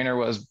personal trainer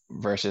was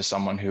versus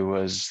someone who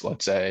was,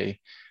 let's say,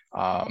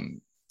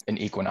 an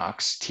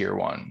Equinox tier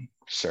 1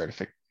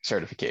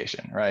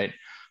 certification, right?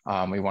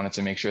 We wanted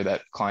to make sure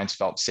that clients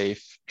felt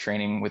safe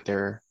training with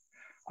their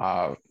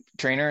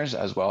trainers,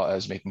 as well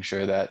as making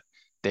sure that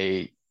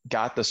they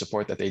got the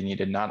support that they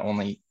needed, not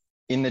only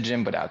in the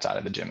gym, but outside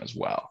of the gym as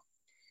well.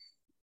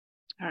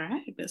 All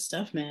right, good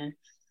stuff, man.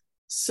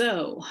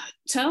 So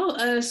tell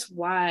us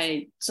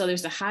why. So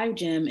there's the Hive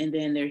Gym and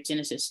then there's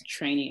Genesis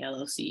Training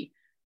LLC.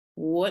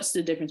 What's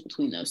the difference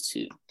between those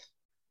two?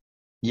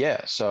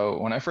 Yeah,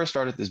 so when I first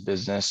started this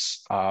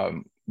business,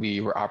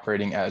 we were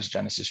operating as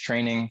Genesis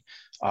Training.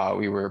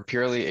 We were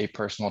purely a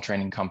personal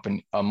training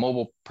company, a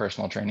mobile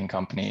personal training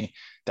company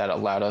that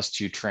allowed us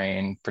to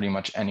train pretty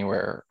much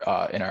anywhere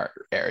in our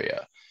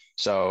area.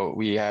 So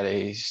we had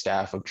a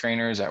staff of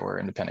trainers that were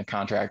independent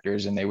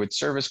contractors, and they would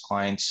service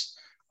clients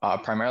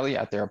primarily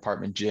at their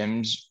apartment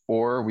gyms,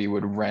 or we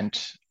would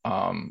rent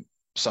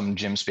some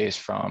gym space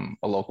from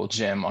a local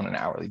gym on an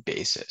hourly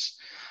basis.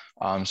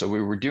 So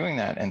we were doing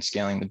that and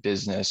scaling the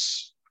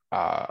business.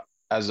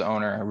 As the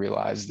owner, I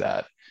realized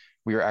that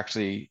we were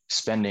actually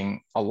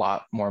spending a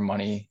lot more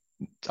money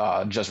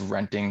just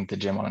renting the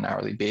gym on an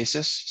hourly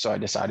basis. So I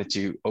decided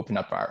to open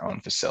up our own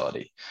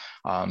facility.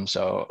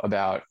 So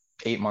about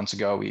 8 months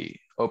ago, we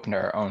opened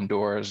our own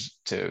doors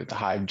to the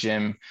Hive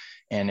Gym,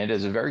 and it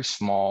is a very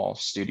small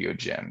studio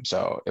gym.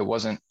 So it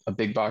wasn't a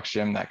big box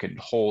gym that could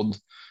hold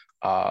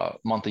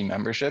monthly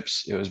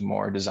memberships. It was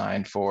more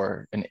designed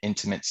for an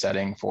intimate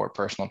setting for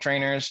personal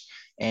trainers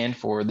and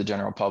for the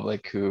general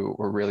public who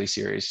were really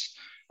serious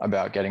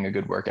about getting a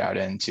good workout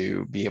in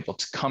to be able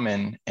to come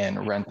in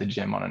and rent the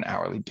gym on an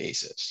hourly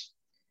basis.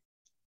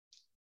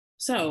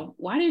 So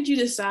why did you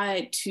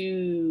decide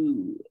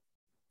to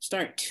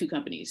start two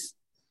companies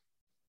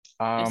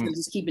instead of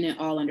just keeping it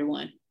all under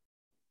one?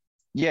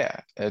 Yeah,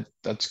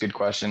 that's a good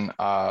question.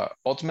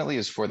 Ultimately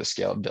is for the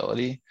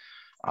scalability.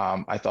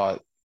 I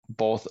thought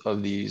both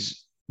of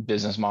these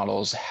business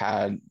models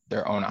had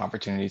their own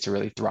opportunity to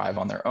really thrive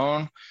on their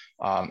own,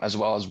 as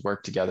well as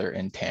work together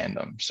in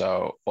tandem.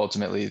 So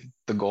ultimately,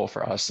 the goal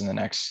for us in the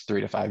next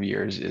 3 to 5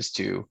 years is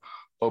to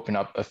open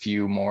up a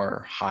few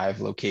more Hive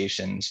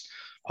locations,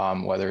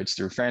 whether it's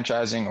through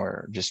franchising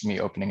or just me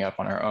opening up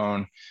on our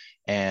own,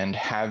 and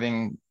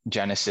having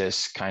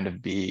Genesis kind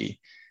of be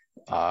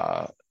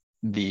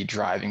the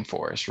driving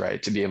force,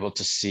 right? To be able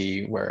to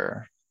see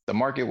where the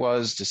market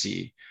was, to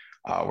see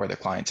where the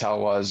clientele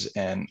was,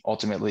 and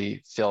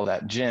ultimately fill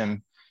that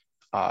gym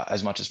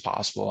as much as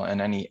possible. And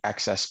any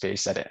excess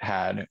space that it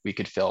had, we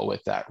could fill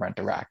with that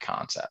rent-a-rack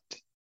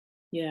concept.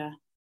 Yeah.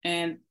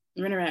 And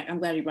rent-a-rack, I'm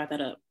glad you brought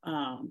that up.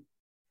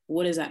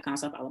 What is that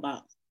concept all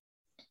about?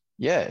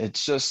 Yeah,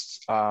 it's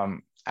just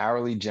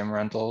hourly gym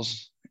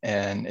rentals.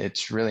 And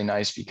it's really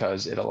nice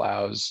because it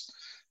allows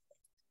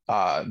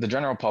the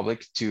general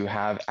public to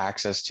have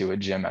access to a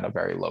gym at a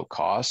very low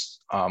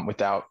cost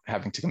without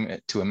having to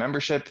commit to a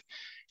membership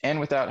and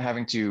without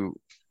having to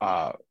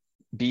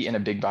be in a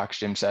big box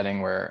gym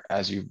setting where,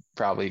 as you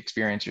probably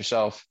experience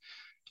yourself,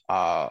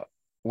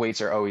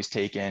 weights are always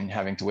taken,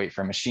 having to wait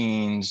for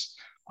machines,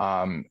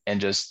 and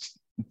just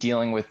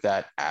dealing with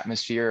that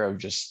atmosphere of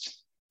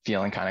just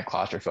feeling kind of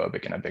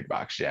claustrophobic in a big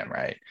box gym,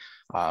 right?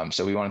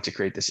 So we wanted to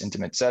create this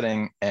intimate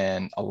setting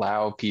and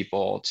allow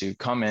people to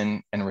come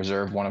in and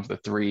reserve one of the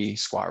 3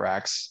 squat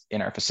racks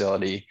in our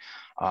facility.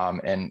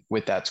 And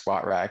with that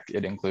squat rack,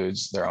 it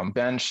includes their own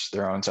bench,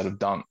 their own set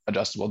of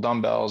adjustable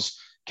dumbbells,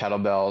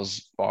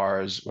 kettlebells,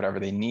 bars, whatever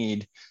they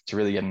need to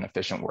really get an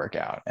efficient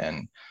workout.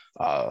 And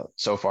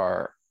so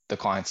far, the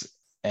clients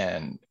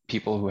And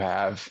people who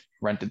have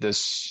rented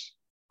this,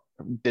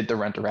 did the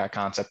rent a rack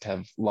concept,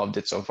 have loved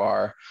it so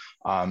far.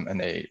 And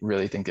they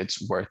really think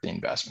it's worth the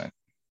investment.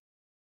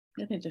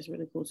 I think that's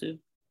really cool too.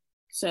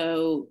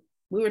 So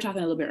we were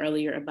talking a little bit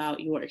earlier about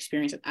your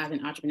experience as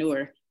an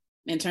entrepreneur,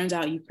 and it turns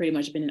out you've pretty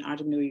much been an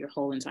entrepreneur your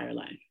whole entire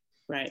life,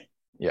 right?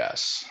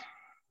 Yes.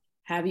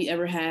 Have you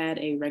ever had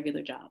a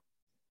regular job?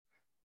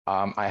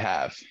 I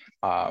have.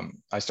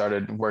 I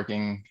started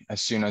working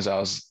as soon as I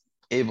was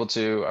able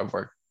to. I've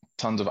worked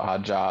tons of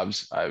odd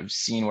jobs. I've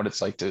seen what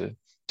it's like to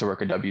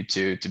work a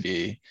W-2, to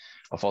be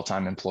a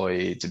full-time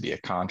employee, to be a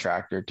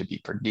contractor, to be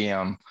per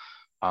diem.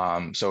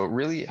 So it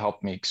really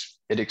helped me,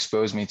 it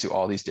exposed me to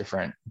all these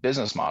different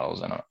business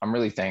models. And I'm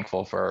really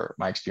thankful for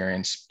my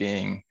experience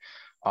being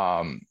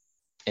a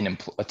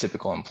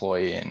typical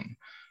employee. And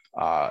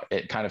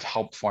it kind of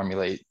helped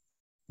formulate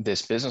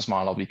this business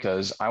model,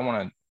 because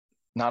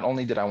not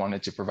only did I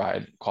wanted to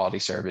provide quality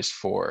service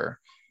for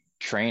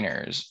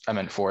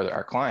for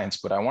our clients,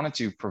 but I wanted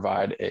to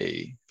provide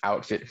a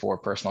outfit for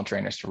personal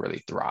trainers to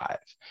really thrive,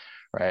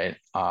 right?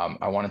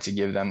 I wanted to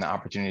give them the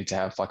opportunity to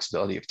have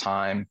flexibility of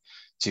time,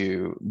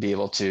 to be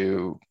able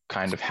to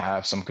kind of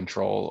have some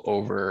control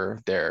over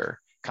their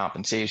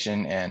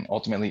compensation, and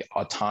ultimately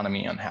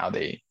autonomy on how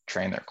they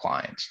train their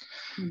clients.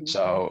 Mm-hmm.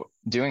 So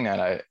doing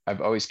that,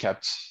 I've always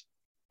kept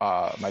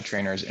my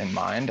trainers in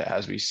mind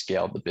as we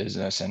scaled the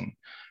business, and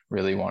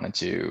really wanted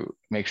to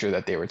make sure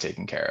that they were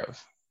taken care of.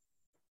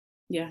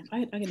 Yeah,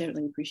 I can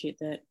definitely appreciate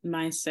that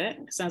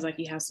mindset. It sounds like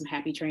you have some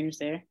happy trainers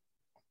there.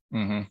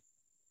 Mm-hmm.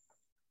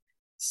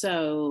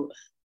 So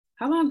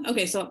how long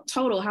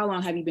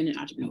have you been an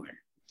entrepreneur?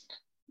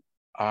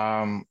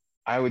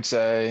 I would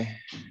say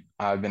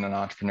I've been an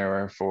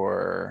entrepreneur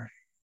for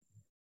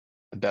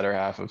the better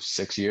half of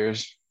 6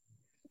 years.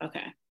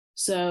 Okay.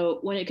 So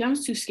when it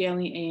comes to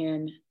scaling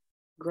and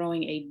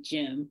growing a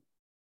gym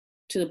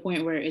to the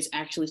point where it's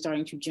actually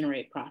starting to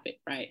generate profit,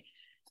 right?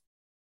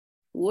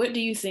 What do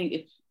you think,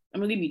 if I'm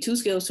gonna give you 2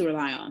 skills to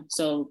rely on.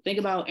 So think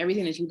about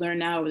everything that you've learned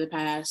now over the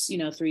past, 3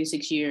 to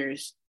 6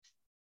 years.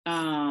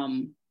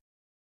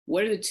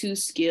 What are the 2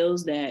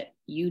 skills that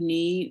you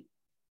need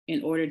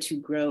in order to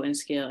grow and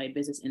scale a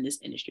business in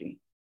this industry?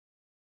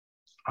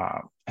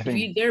 I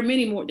think there are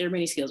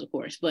many skills, of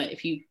course, but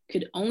if you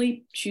could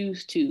only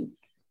choose 2,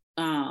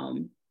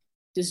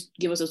 just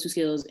give us those 2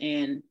 skills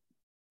and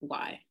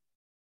why.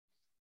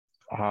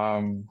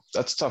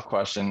 That's a tough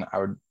question. I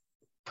would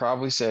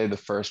probably say the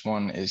first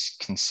one is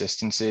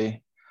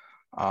consistency.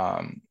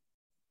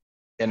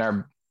 In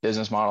our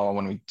business model,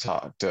 when we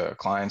talk to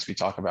clients, we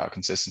talk about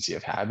consistency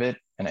of habit.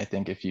 And I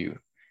think if you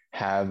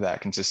have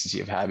that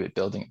consistency of habit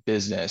building a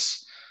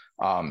business,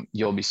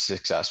 you'll be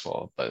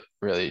successful, but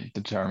really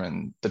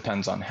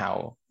depends on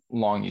how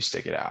long you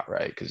stick it out,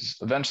 right? Because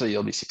eventually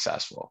you'll be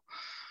successful.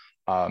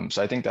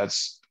 So I think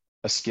that's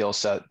a skill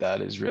set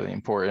that is really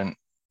important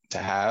to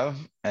have.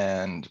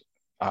 And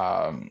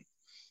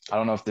I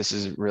don't know if this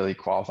is really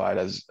qualified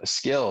as a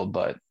skill,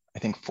 but I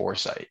think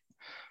foresight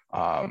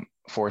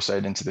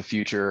into the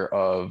future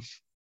of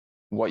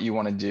what you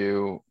want to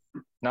do,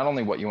 not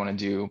only what you want to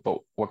do, but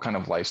what kind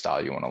of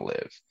lifestyle you want to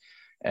live.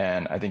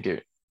 And I think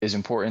it is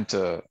important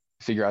to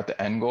figure out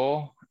the end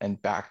goal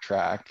and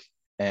backtrack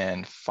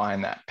and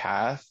find that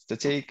path to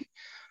take,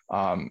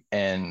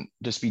 and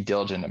just be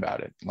diligent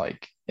about it.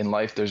 Like in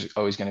life, there's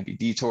always going to be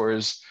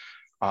detours,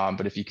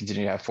 but if you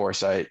continue to have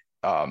foresight,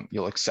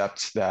 you'll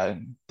accept that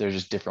there's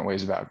just different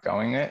ways about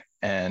going it,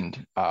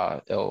 and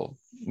it'll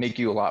make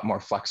you a lot more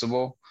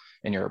flexible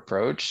in your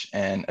approach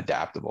and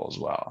adaptable as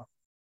well.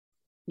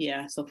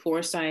 Yeah, so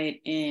foresight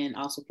and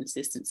also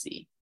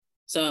consistency.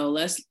 So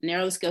let's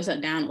narrow the skill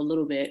set down a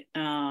little bit.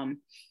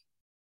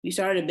 You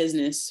started a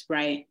business,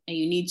 right? And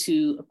you need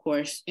to, of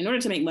course, in order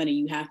to make money,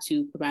 you have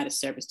to provide a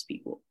service to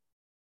people.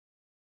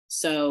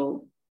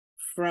 So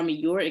from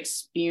your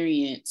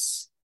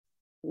experience,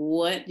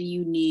 what do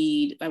you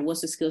need? Like,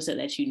 what's the skill set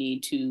that you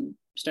need to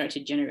start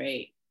to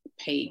generate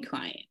paid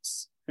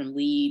clients, from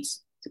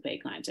leads to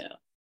paid clientele?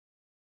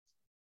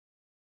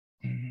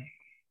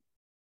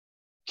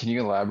 Can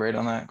you elaborate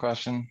on that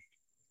question?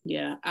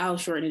 Yeah, I'll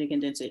shorten it and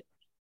condense it.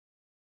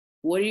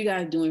 What are you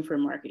guys doing for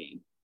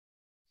marketing?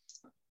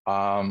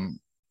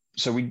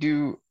 So we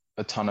do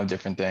a ton of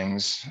different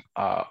things.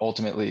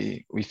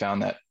 Ultimately, we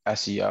found that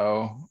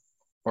SEO,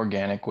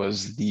 organic,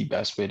 was the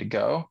best way to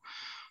go.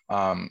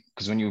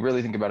 Because when you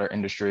really think about our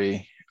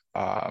industry,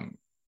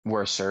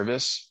 we're a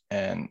service.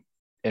 And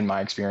in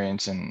my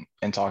experience and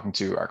talking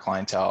to our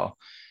clientele,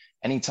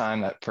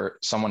 anytime that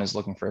someone is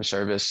looking for a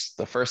service,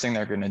 the first thing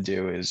they're going to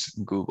do is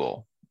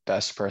Google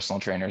best personal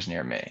trainers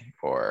near me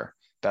or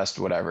best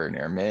whatever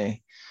near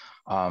me.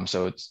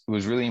 So it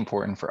was really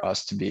important for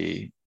us to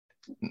be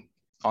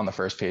on the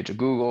first page of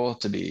Google,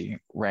 to be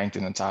ranked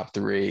in the top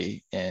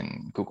 3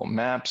 in Google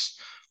Maps.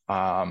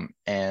 And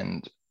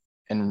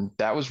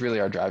that was really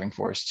our driving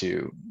force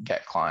to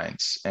get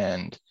clients.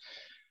 And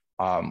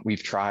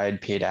we've tried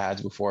paid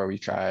ads before.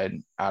 We've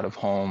tried out of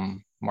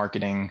home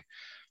marketing.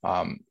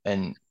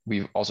 And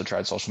we've also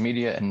tried social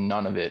media, and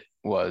none of it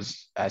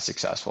was as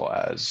successful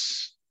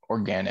as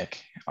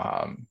organic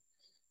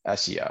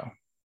SEO.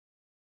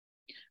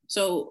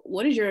 So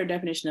what is your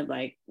definition of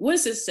like, what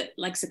is this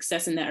like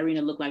success in that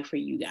arena look like for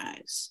you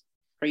guys,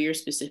 for your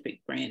specific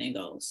brand and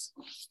goals?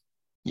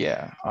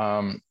 Yeah.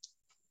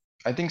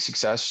 I think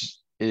success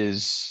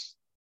is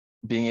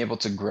being able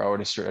to grow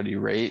at a steady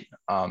rate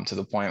to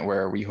the point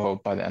where we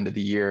hope by the end of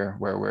the year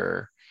where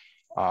we're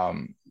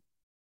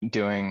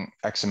doing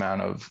X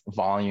amount of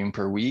volume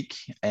per week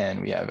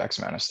and we have X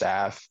amount of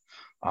staff,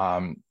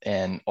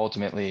 and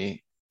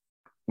ultimately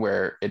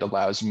where it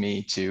allows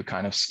me to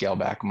kind of scale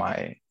back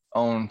my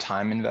own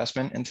time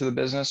investment into the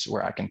business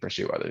where I can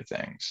pursue other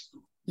things.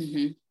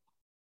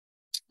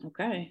 Mm-hmm.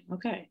 Okay.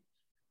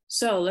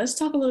 So let's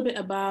talk a little bit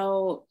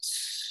about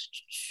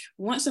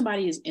once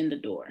somebody is in the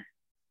door,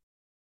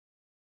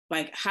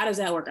 like how does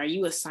that work? Are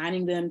you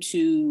assigning them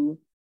to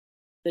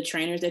the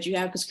trainers that you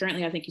have? Because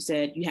currently I think you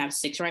said you have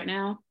 6 right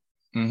now.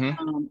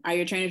 Mm-hmm. Are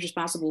your trainers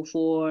responsible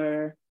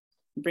for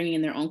bringing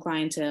in their own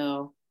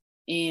clientele,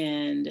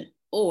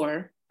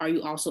 or are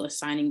you also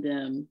assigning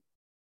them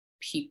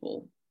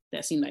people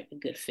that seem like a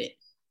good fit?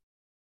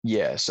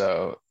 Yeah,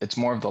 so it's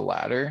more of the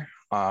latter.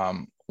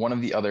 One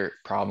of the other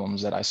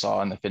problems that I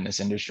saw in the fitness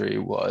industry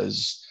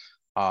was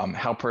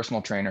how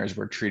personal trainers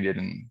were treated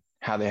and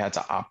how they had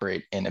to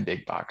operate in a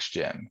big box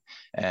gym.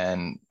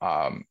 And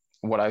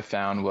what I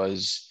found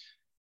was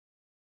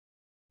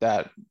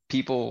that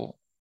people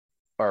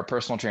or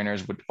personal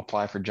trainers would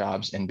apply for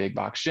jobs in big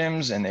box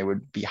gyms and they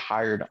would be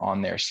hired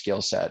on their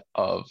skill set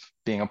of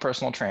being a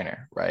personal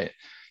trainer, right?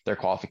 Their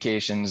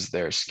qualifications,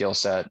 their skill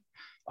set,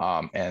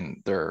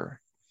 and their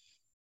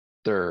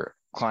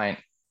client,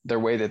 their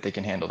way that they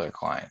can handle their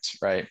clients,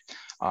 right?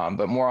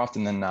 But more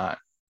often than not,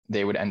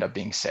 they would end up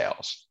being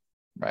sales,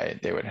 right?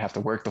 They would have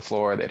to work the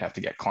floor, they'd have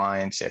to get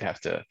clients, they'd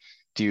have to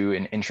do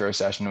an intro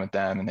session with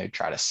them, and they'd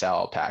try to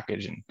sell a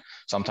package. And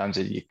sometimes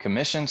they'd get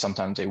commission,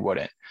 sometimes they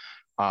wouldn't.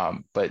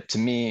 But to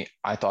me,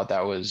 I thought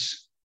that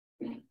was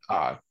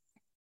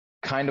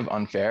kind of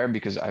unfair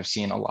because I've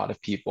seen a lot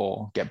of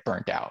people get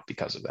burnt out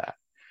because of that,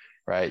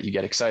 right? You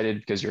get excited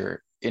because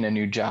you're in a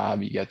new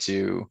job, you get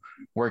to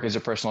work as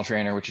a personal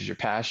trainer, which is your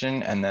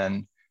passion, and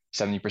then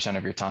 70%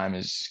 of your time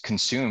is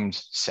consumed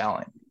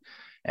selling.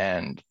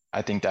 And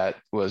I think that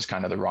was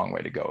kind of the wrong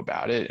way to go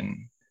about it.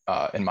 And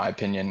in my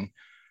opinion,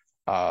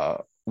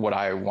 what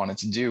I wanted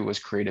to do was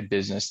create a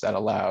business that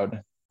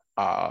allowed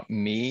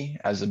me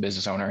as a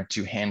business owner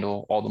to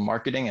handle all the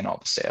marketing and all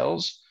the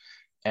sales,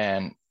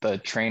 and the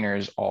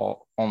trainers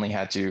all only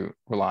had to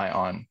rely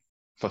on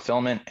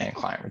fulfillment and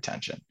client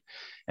retention.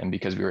 And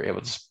because we were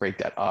able to break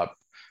that up,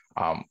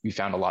 we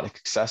found a lot of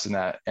success in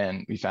that,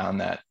 and we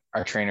found that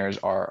our trainers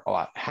are a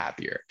lot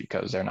happier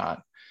because they're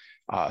not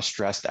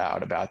stressed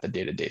out about the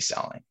day-to-day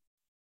selling.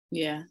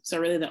 Yeah, so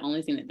really the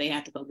only thing that they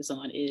have to focus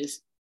on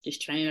is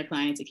just training their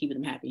clients and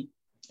keeping them happy.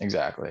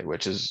 Exactly,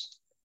 which is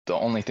the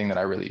only thing that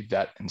I really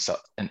vet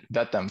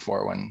them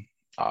for when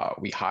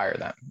we hire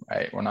them,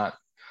 right? We're not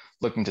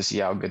looking to see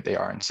how good they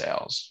are in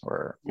sales.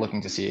 We're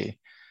looking to see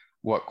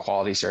what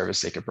quality service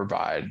they could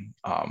provide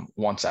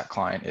once that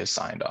client is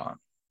signed on.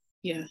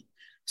 Yeah.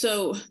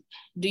 So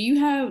do you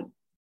have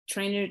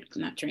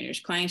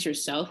clients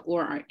yourself,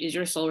 or is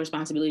your sole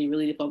responsibility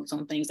really to focus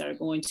on things that are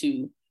going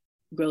to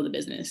grow the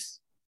business?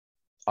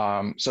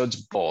 So it's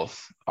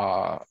both.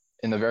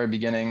 In the very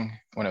beginning,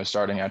 when it was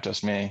starting out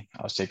just me,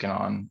 I was taking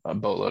on a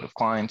boatload of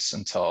clients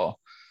until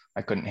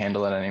I couldn't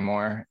handle it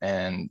anymore.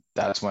 And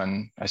that's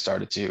when I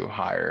started to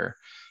hire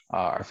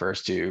our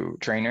first 2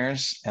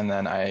 trainers. And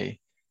then I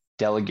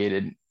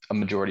delegated a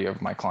majority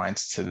of my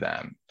clients to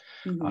them.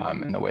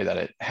 Mm-hmm. And the way that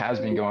it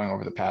has been going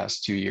over the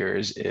past 2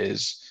 years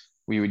is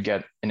we would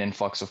get an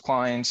influx of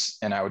clients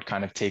and I would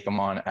kind of take them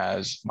on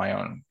as my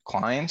own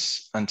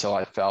clients until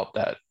I felt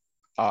that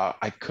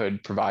I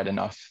could provide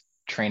enough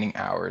training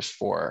hours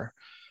for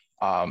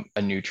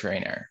a new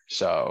trainer.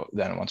 So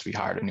then once we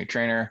hired a new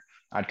trainer,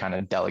 I'd kind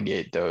of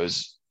delegate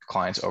those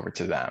clients over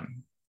to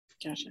them.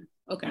 Gotcha.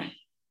 Okay.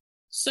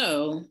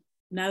 So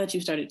now that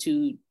you've started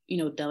to,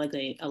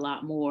 delegate a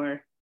lot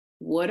more,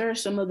 what are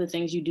some of the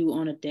things you do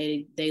on a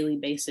daily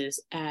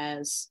basis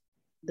as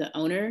the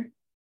owner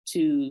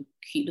to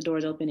keep the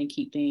doors open and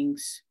keep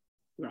things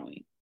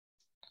growing?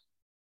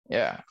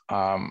 Yeah.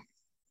 I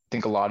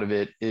think a lot of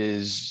it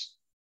is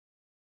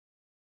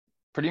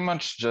pretty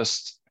much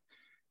just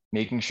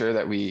making sure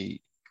that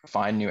we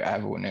find new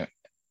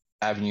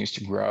avenues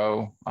to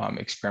grow,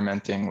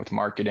 experimenting with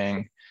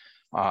marketing,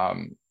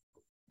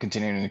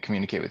 continuing to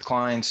communicate with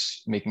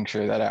clients, making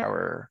sure that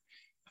our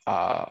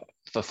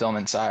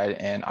fulfillment side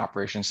and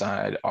operation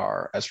side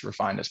are as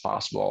refined as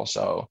possible.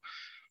 So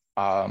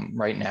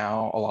right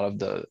now, a lot of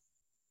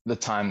the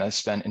time that's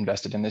spent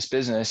invested in this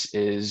business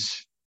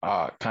is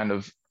kind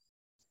of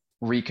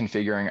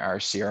reconfiguring our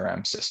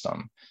CRM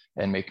system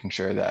and making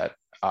sure that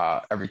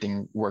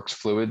everything works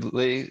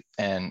fluidly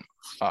and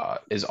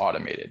is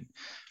automated.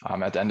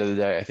 At the end of the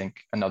day, I think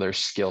another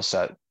skill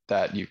set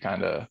that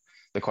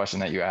the question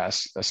that you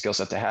asked, a skill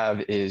set to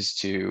have is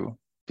to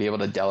be able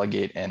to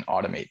delegate and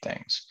automate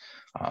things,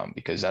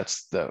 because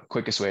that's the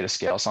quickest way to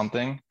scale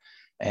something.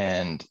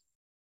 And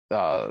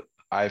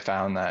I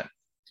found that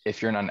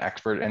if you're not an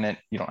expert in it,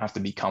 you don't have to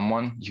become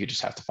one. You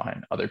just have to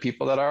find other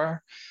people that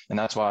are. And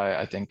that's why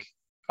I think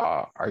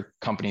our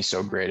company is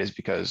so great, is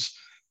because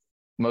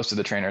most of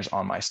the trainers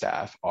on my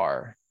staff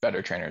are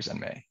better trainers than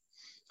me.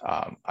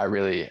 I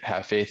really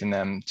have faith in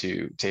them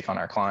to take on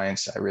our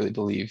clients. I really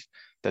believe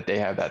that they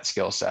have that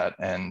skill set.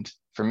 And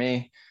for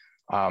me,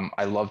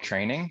 I love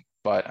training,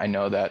 but I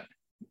know that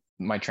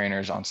my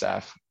trainers on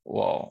staff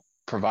will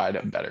provide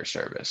a better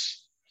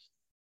service.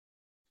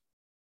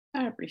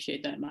 I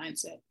appreciate that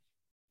mindset.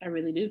 I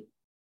really do.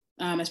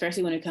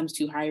 Especially when it comes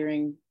to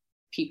hiring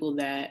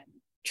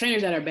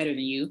trainers that are better than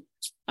you.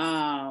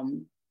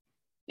 And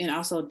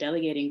also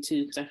delegating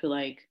too, because I feel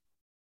like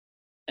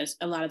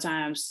a lot of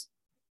times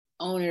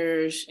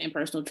owners and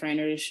personal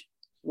trainers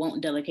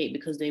won't delegate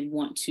because they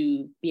want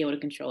to be able to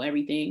control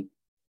everything.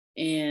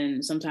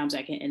 And sometimes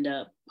that can end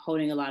up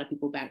holding a lot of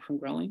people back from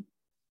growing.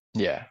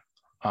 Yeah.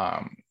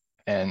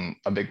 And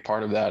a big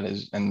part of that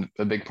and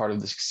a big part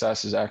of the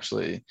success is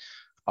actually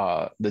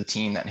the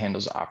team that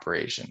handles the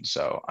operation.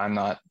 So I'm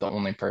not the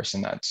only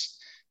person that's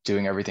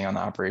doing everything on the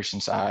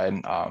operation side.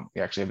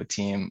 We actually have a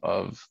team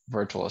of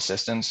virtual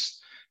assistants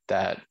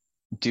that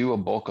do a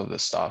bulk of the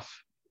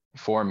stuff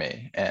for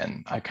me.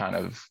 And I kind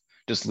of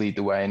just lead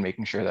the way in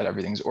making sure that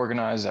everything's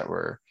organized, that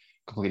we're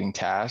completing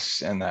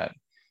tasks, and that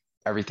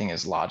everything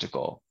is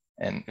logical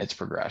in its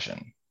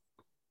progression.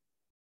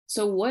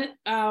 So what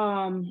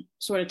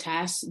sort of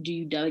tasks do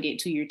you delegate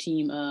to your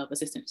team of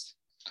assistants?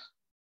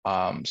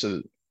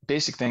 So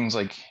basic things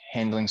like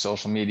handling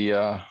social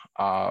media,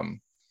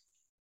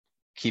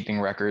 keeping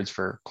records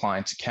for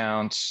clients'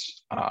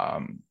 accounts,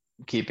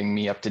 keeping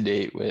me up to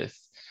date with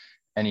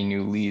any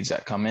new leads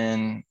that come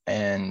in,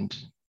 and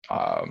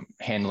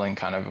handling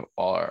kind of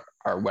all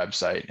our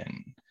website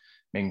and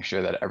making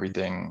sure that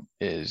everything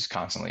is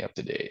constantly up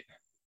to date.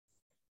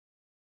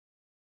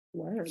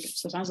 Word.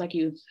 So it sounds like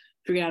you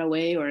figured out a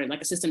way or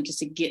like a system just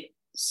to get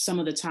some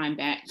of the time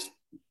back,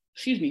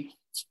 in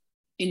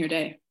your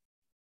day.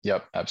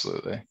 Yep,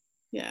 absolutely.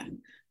 Yeah.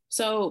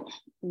 So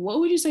what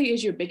would you say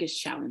is your biggest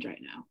challenge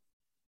right now?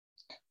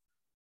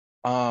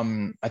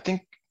 I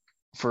think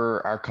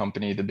for our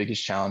company, the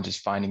biggest challenge is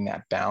finding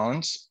that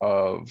balance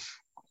of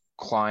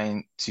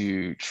client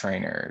to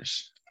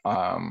trainers.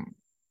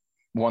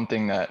 One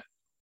thing that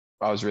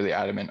I was really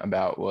adamant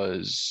about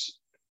was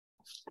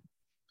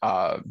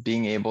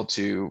being able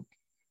to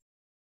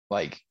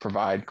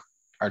provide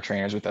our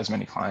trainers with as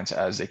many clients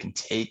as they can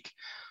take.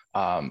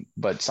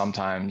 But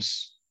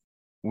sometimes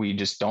we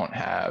just don't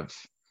have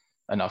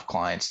enough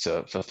clients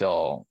to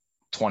fulfill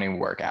 20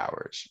 work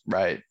hours,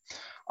 right?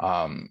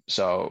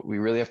 So we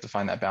really have to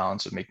find that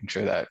balance of making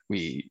sure that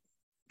we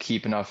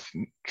keep enough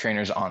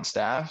trainers on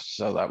staff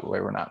so that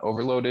way we're not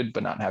overloaded,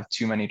 but not have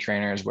too many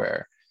trainers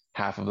where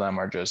half of them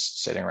are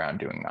just sitting around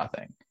doing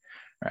nothing,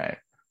 right?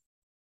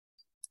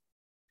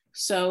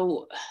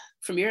 So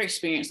from your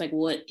experience,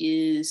 what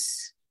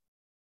is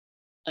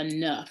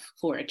enough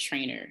for a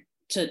trainer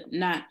to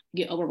not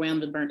get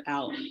overwhelmed and burnt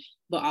out,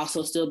 but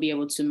also still be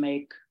able to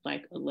make a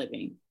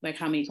living?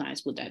 How many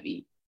clients would that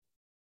be?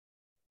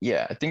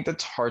 Yeah, I think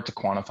that's hard to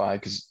quantify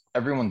because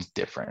everyone's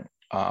different.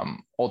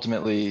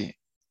 Ultimately,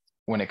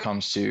 when it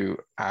comes to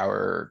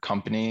our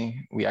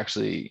company, we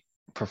actually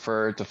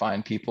prefer to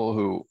find people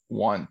who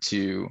want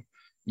to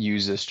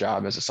use this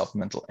job as a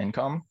supplemental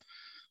income.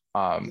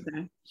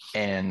 Okay.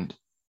 And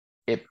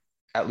it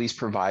at least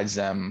provides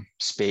them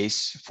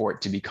space for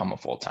it to become a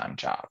full-time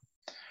job,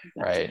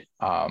 right?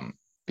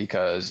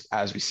 Because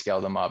as we scale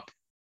them up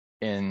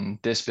in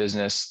this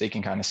business, they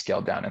can kind of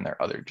scale down in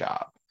their other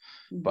job.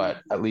 Mm-hmm.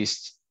 But at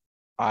least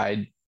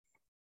I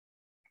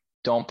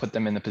don't put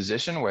them in the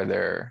position where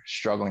they're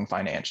struggling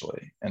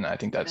financially. And I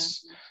think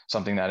that's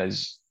something that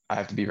I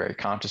have to be very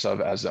conscious of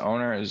as the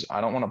owner. Is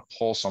I don't want to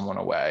pull someone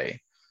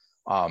away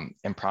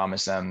and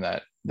promise them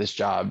that this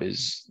job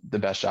is the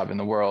best job in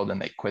the world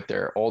and they quit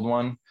their old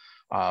one.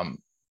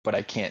 But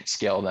I can't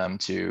scale them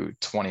to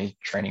 20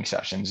 training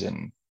sessions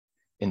in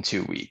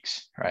 2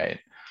 weeks, right?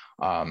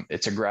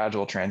 It's a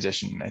gradual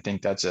transition. I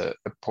think that's an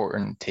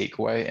important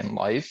takeaway in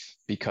life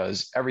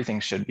because everything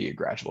should be a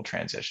gradual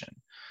transition.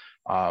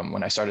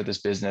 When I started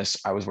this business,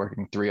 I was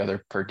working 3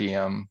 other per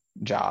diem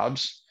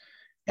jobs.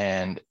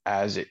 And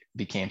as it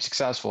became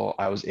successful,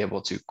 I was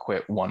able to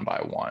quit one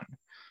by one.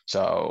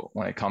 So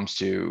when it comes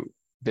to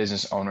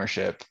business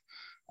ownership,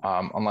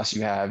 unless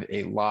you have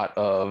a lot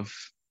of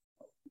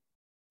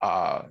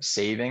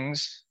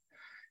savings,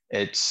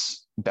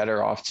 it's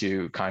better off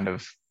to kind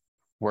of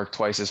work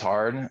twice as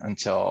hard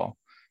until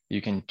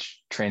you can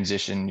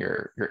transition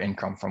your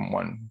income from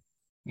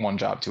one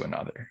job to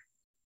another.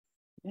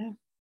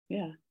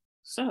 Yeah.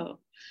 So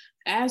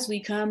as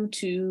we come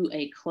to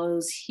a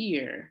close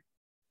here,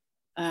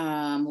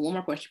 one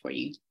more question for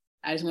you.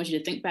 I just want you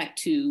to think back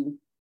to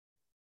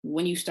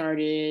when you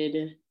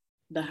started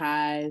the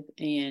Hive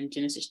and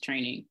Genesis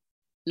training.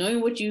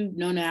 Knowing what you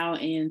know now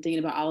and thinking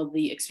about all of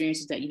the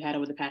experiences that you had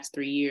over the past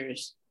 3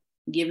 years,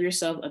 give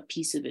yourself a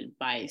piece of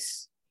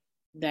advice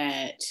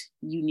that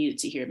you needed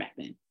to hear back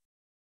then.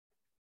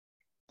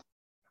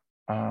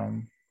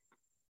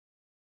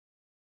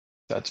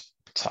 That's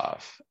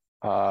tough.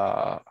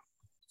 The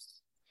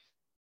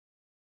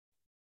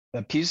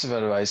piece of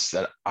advice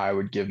that I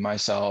would give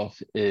myself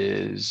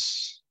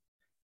is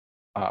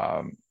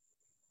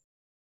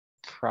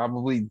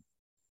probably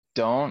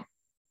don't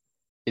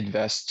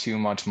invest too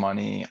much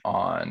money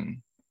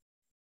on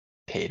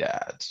paid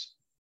ads.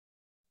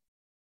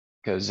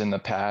 Because in the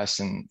past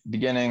and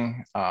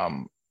beginning,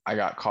 I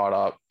got caught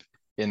up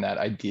in that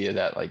idea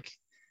that like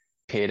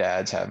paid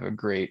ads have a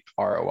great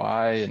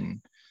ROI.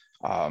 And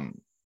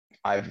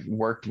I've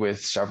worked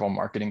with several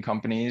marketing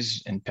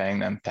companies and paying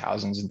them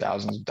thousands and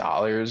thousands of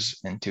dollars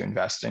into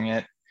investing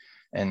it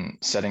and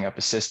setting up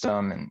a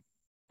system and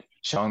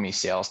showing me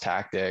sales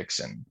tactics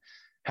and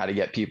how to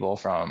get people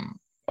from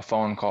a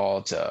phone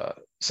call to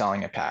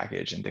selling a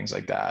package and things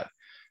like that.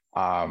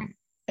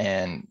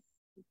 And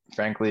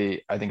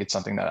frankly, I think it's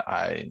something that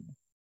I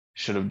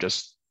should have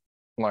just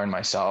learned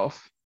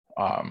myself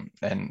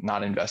and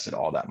not invested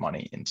all that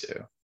money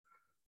into.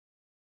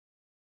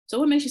 So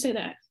what makes you say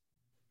that?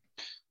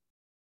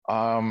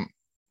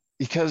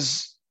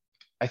 Because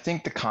I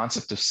think the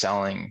concept of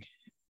selling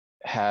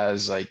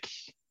has like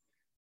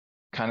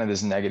kind of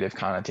this negative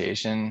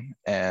connotation.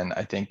 And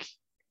I think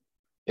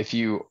if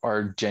you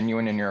are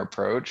genuine in your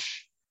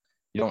approach,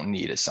 you don't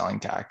need a selling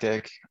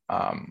tactic.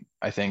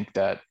 I think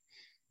that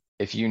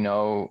if you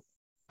know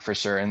for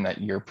certain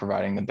that you're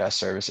providing the best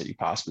service that you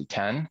possibly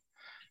can,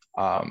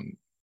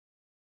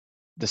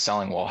 the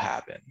selling will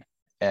happen.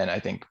 And I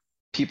think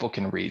people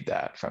can read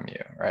that from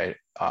you, right?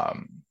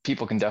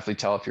 People can definitely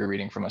tell if you're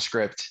reading from a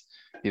script.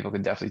 People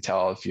can definitely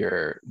tell if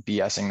you're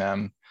BSing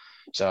them.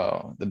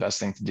 So the best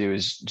thing to do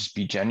is just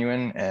be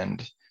genuine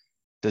and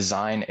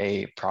design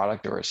a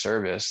product or a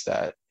service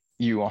that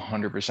you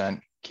 100%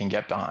 can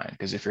get behind.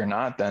 Because if you're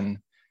not, then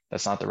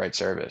that's not the right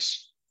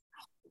service.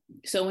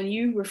 So when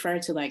you refer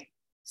to like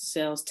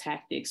sales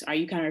tactics, are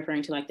you kind of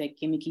referring to like that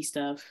gimmicky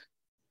stuff?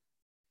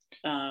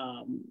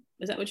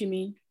 Is that what you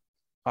mean?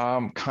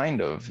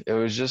 Kind of. It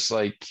was just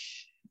like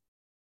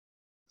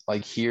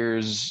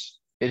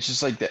it's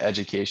just like the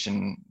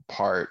education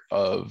part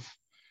of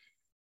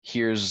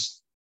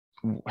here's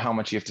how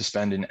much you have to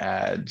spend in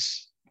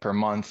ads per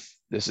month.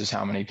 This is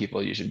how many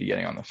people you should be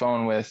getting on the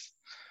phone with.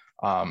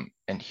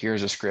 And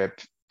here's a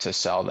script to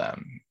sell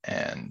them.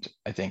 And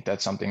I think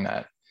that's something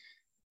that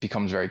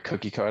becomes very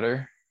cookie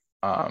cutter.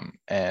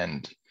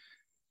 And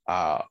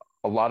a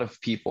lot of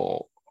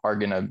people are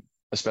going to,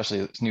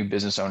 especially new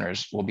business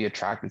owners, will be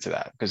attracted to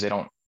that because they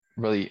don't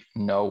really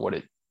know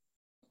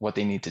what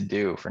they need to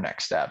do for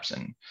next steps.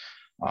 And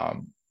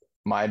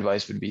my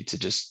advice would be to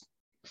just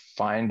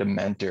find a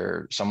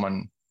mentor,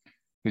 someone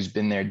who's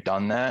been there,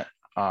 done that,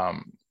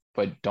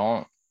 but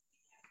don't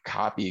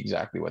copy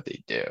exactly what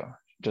they do.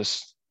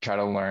 Just try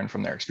to learn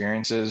from their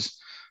experiences.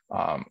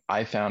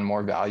 I found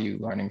more value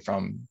learning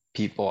from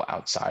people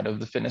outside of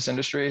the fitness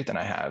industry than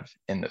I have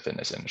in the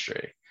fitness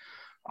industry.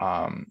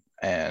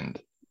 And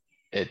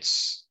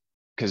it's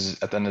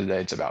because at the end of the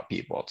day, it's about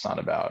people. It's not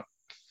about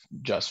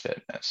just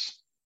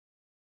fitness.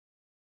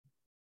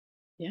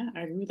 Yeah,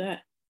 I agree with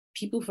that.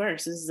 People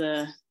first. This is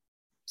a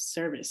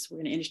service. We're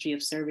in an industry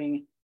of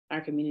serving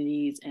our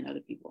communities and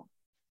other people.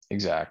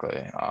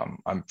 Exactly.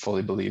 I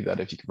fully believe that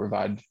if you can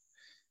provide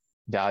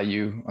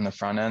value on the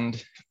front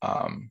end,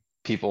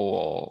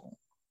 people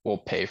will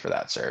pay for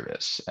that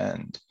service.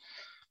 And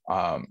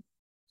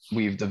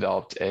we've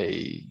developed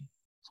a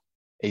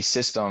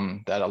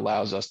system that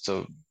allows us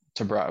to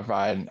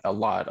provide a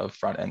lot of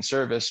front end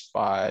service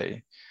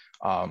by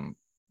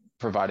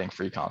providing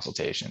free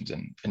consultations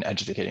and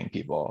educating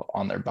people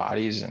on their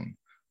bodies and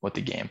what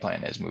the game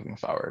plan is moving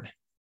forward.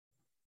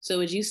 So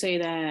would you say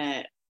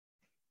that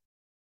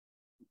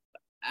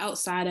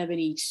outside of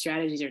any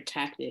strategies or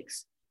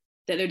tactics,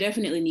 that there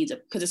definitely needs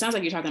because it sounds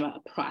like you're talking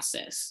about a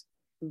process,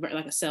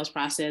 like a sales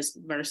process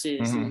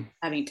versus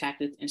having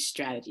tactics and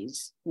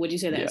strategies. Would you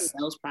say that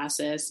sales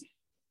process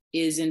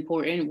is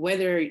important,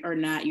 whether or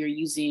not you're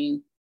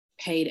using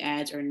paid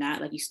ads or not?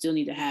 Like you still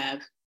need to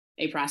have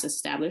a process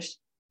established?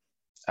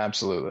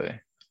 Absolutely.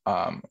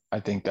 I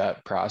think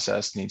that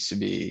process needs to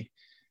be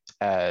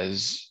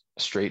as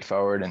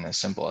straightforward and as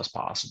simple as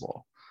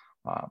possible.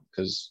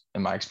 Because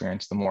in my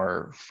experience, the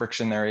more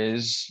friction there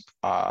is,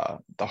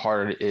 the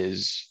harder it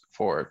is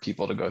for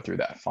people to go through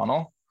that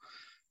funnel.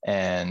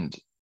 And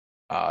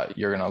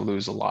you're going to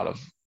lose a lot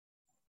of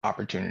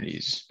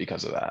opportunities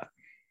because of that.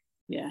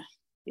 Yeah.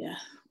 Yeah.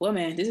 Well,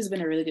 man, this has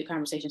been a really good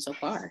conversation so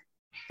far.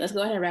 Let's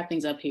go ahead and wrap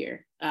things up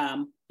here.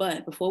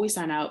 But before we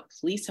sign out,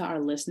 please tell our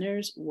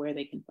listeners where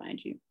they can find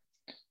you.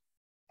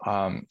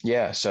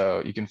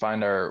 So you can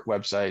find our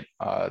website,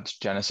 it's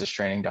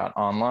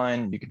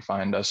genesistraining.online. You can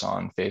find us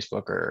on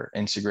Facebook or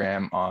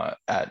Instagram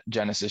at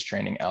Genesis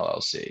Training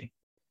LLC.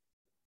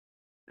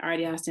 All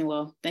righty, Austin.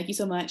 Well, thank you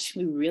so much.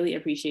 We really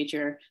appreciate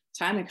your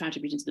time and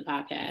contribution to the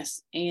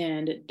podcast,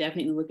 and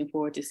definitely looking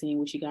forward to seeing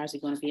what you guys are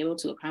going to be able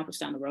to accomplish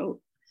down the road.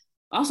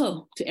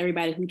 Also, to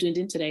everybody who tuned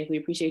in today, we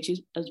appreciate you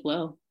as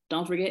well.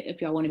 Don't forget,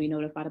 if y'all want to be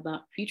notified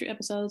about future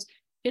episodes,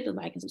 hit the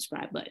like and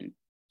subscribe button.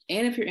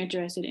 And if you're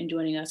interested in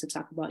joining us to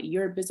talk about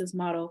your business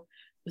model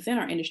within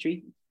our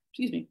industry,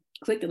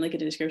 click the link in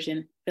the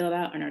description, fill it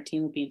out, and our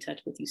team will be in touch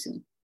with you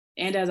soon.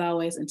 And as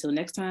always, until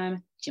next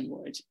time, Gym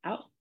Lords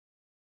out.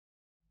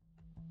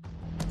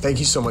 Thank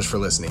you so much for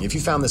listening. If you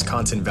found this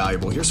content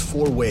valuable, here's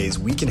 4 ways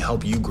we can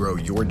help you grow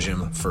your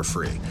gym for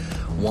free.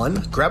 1,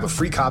 grab a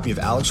free copy of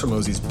Alex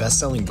Hormozi's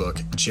best-selling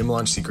book, Gym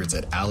Launch Secrets,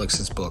 at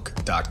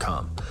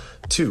alexsbook.com.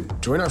 2,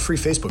 join our free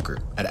Facebook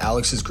group at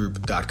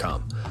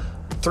alexsgroup.com.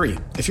 3,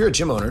 if you're a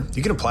gym owner,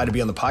 you can apply to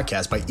be on the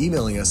podcast by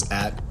emailing us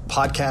at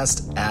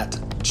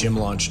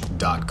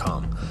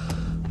podcast@gymlaunch.com.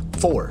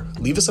 4,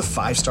 leave us a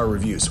 5-star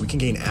review so we can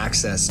gain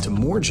access to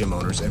more gym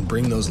owners and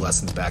bring those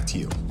lessons back to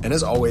you. And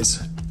as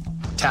always,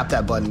 tap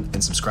that button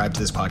and subscribe to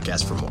this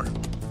podcast for more.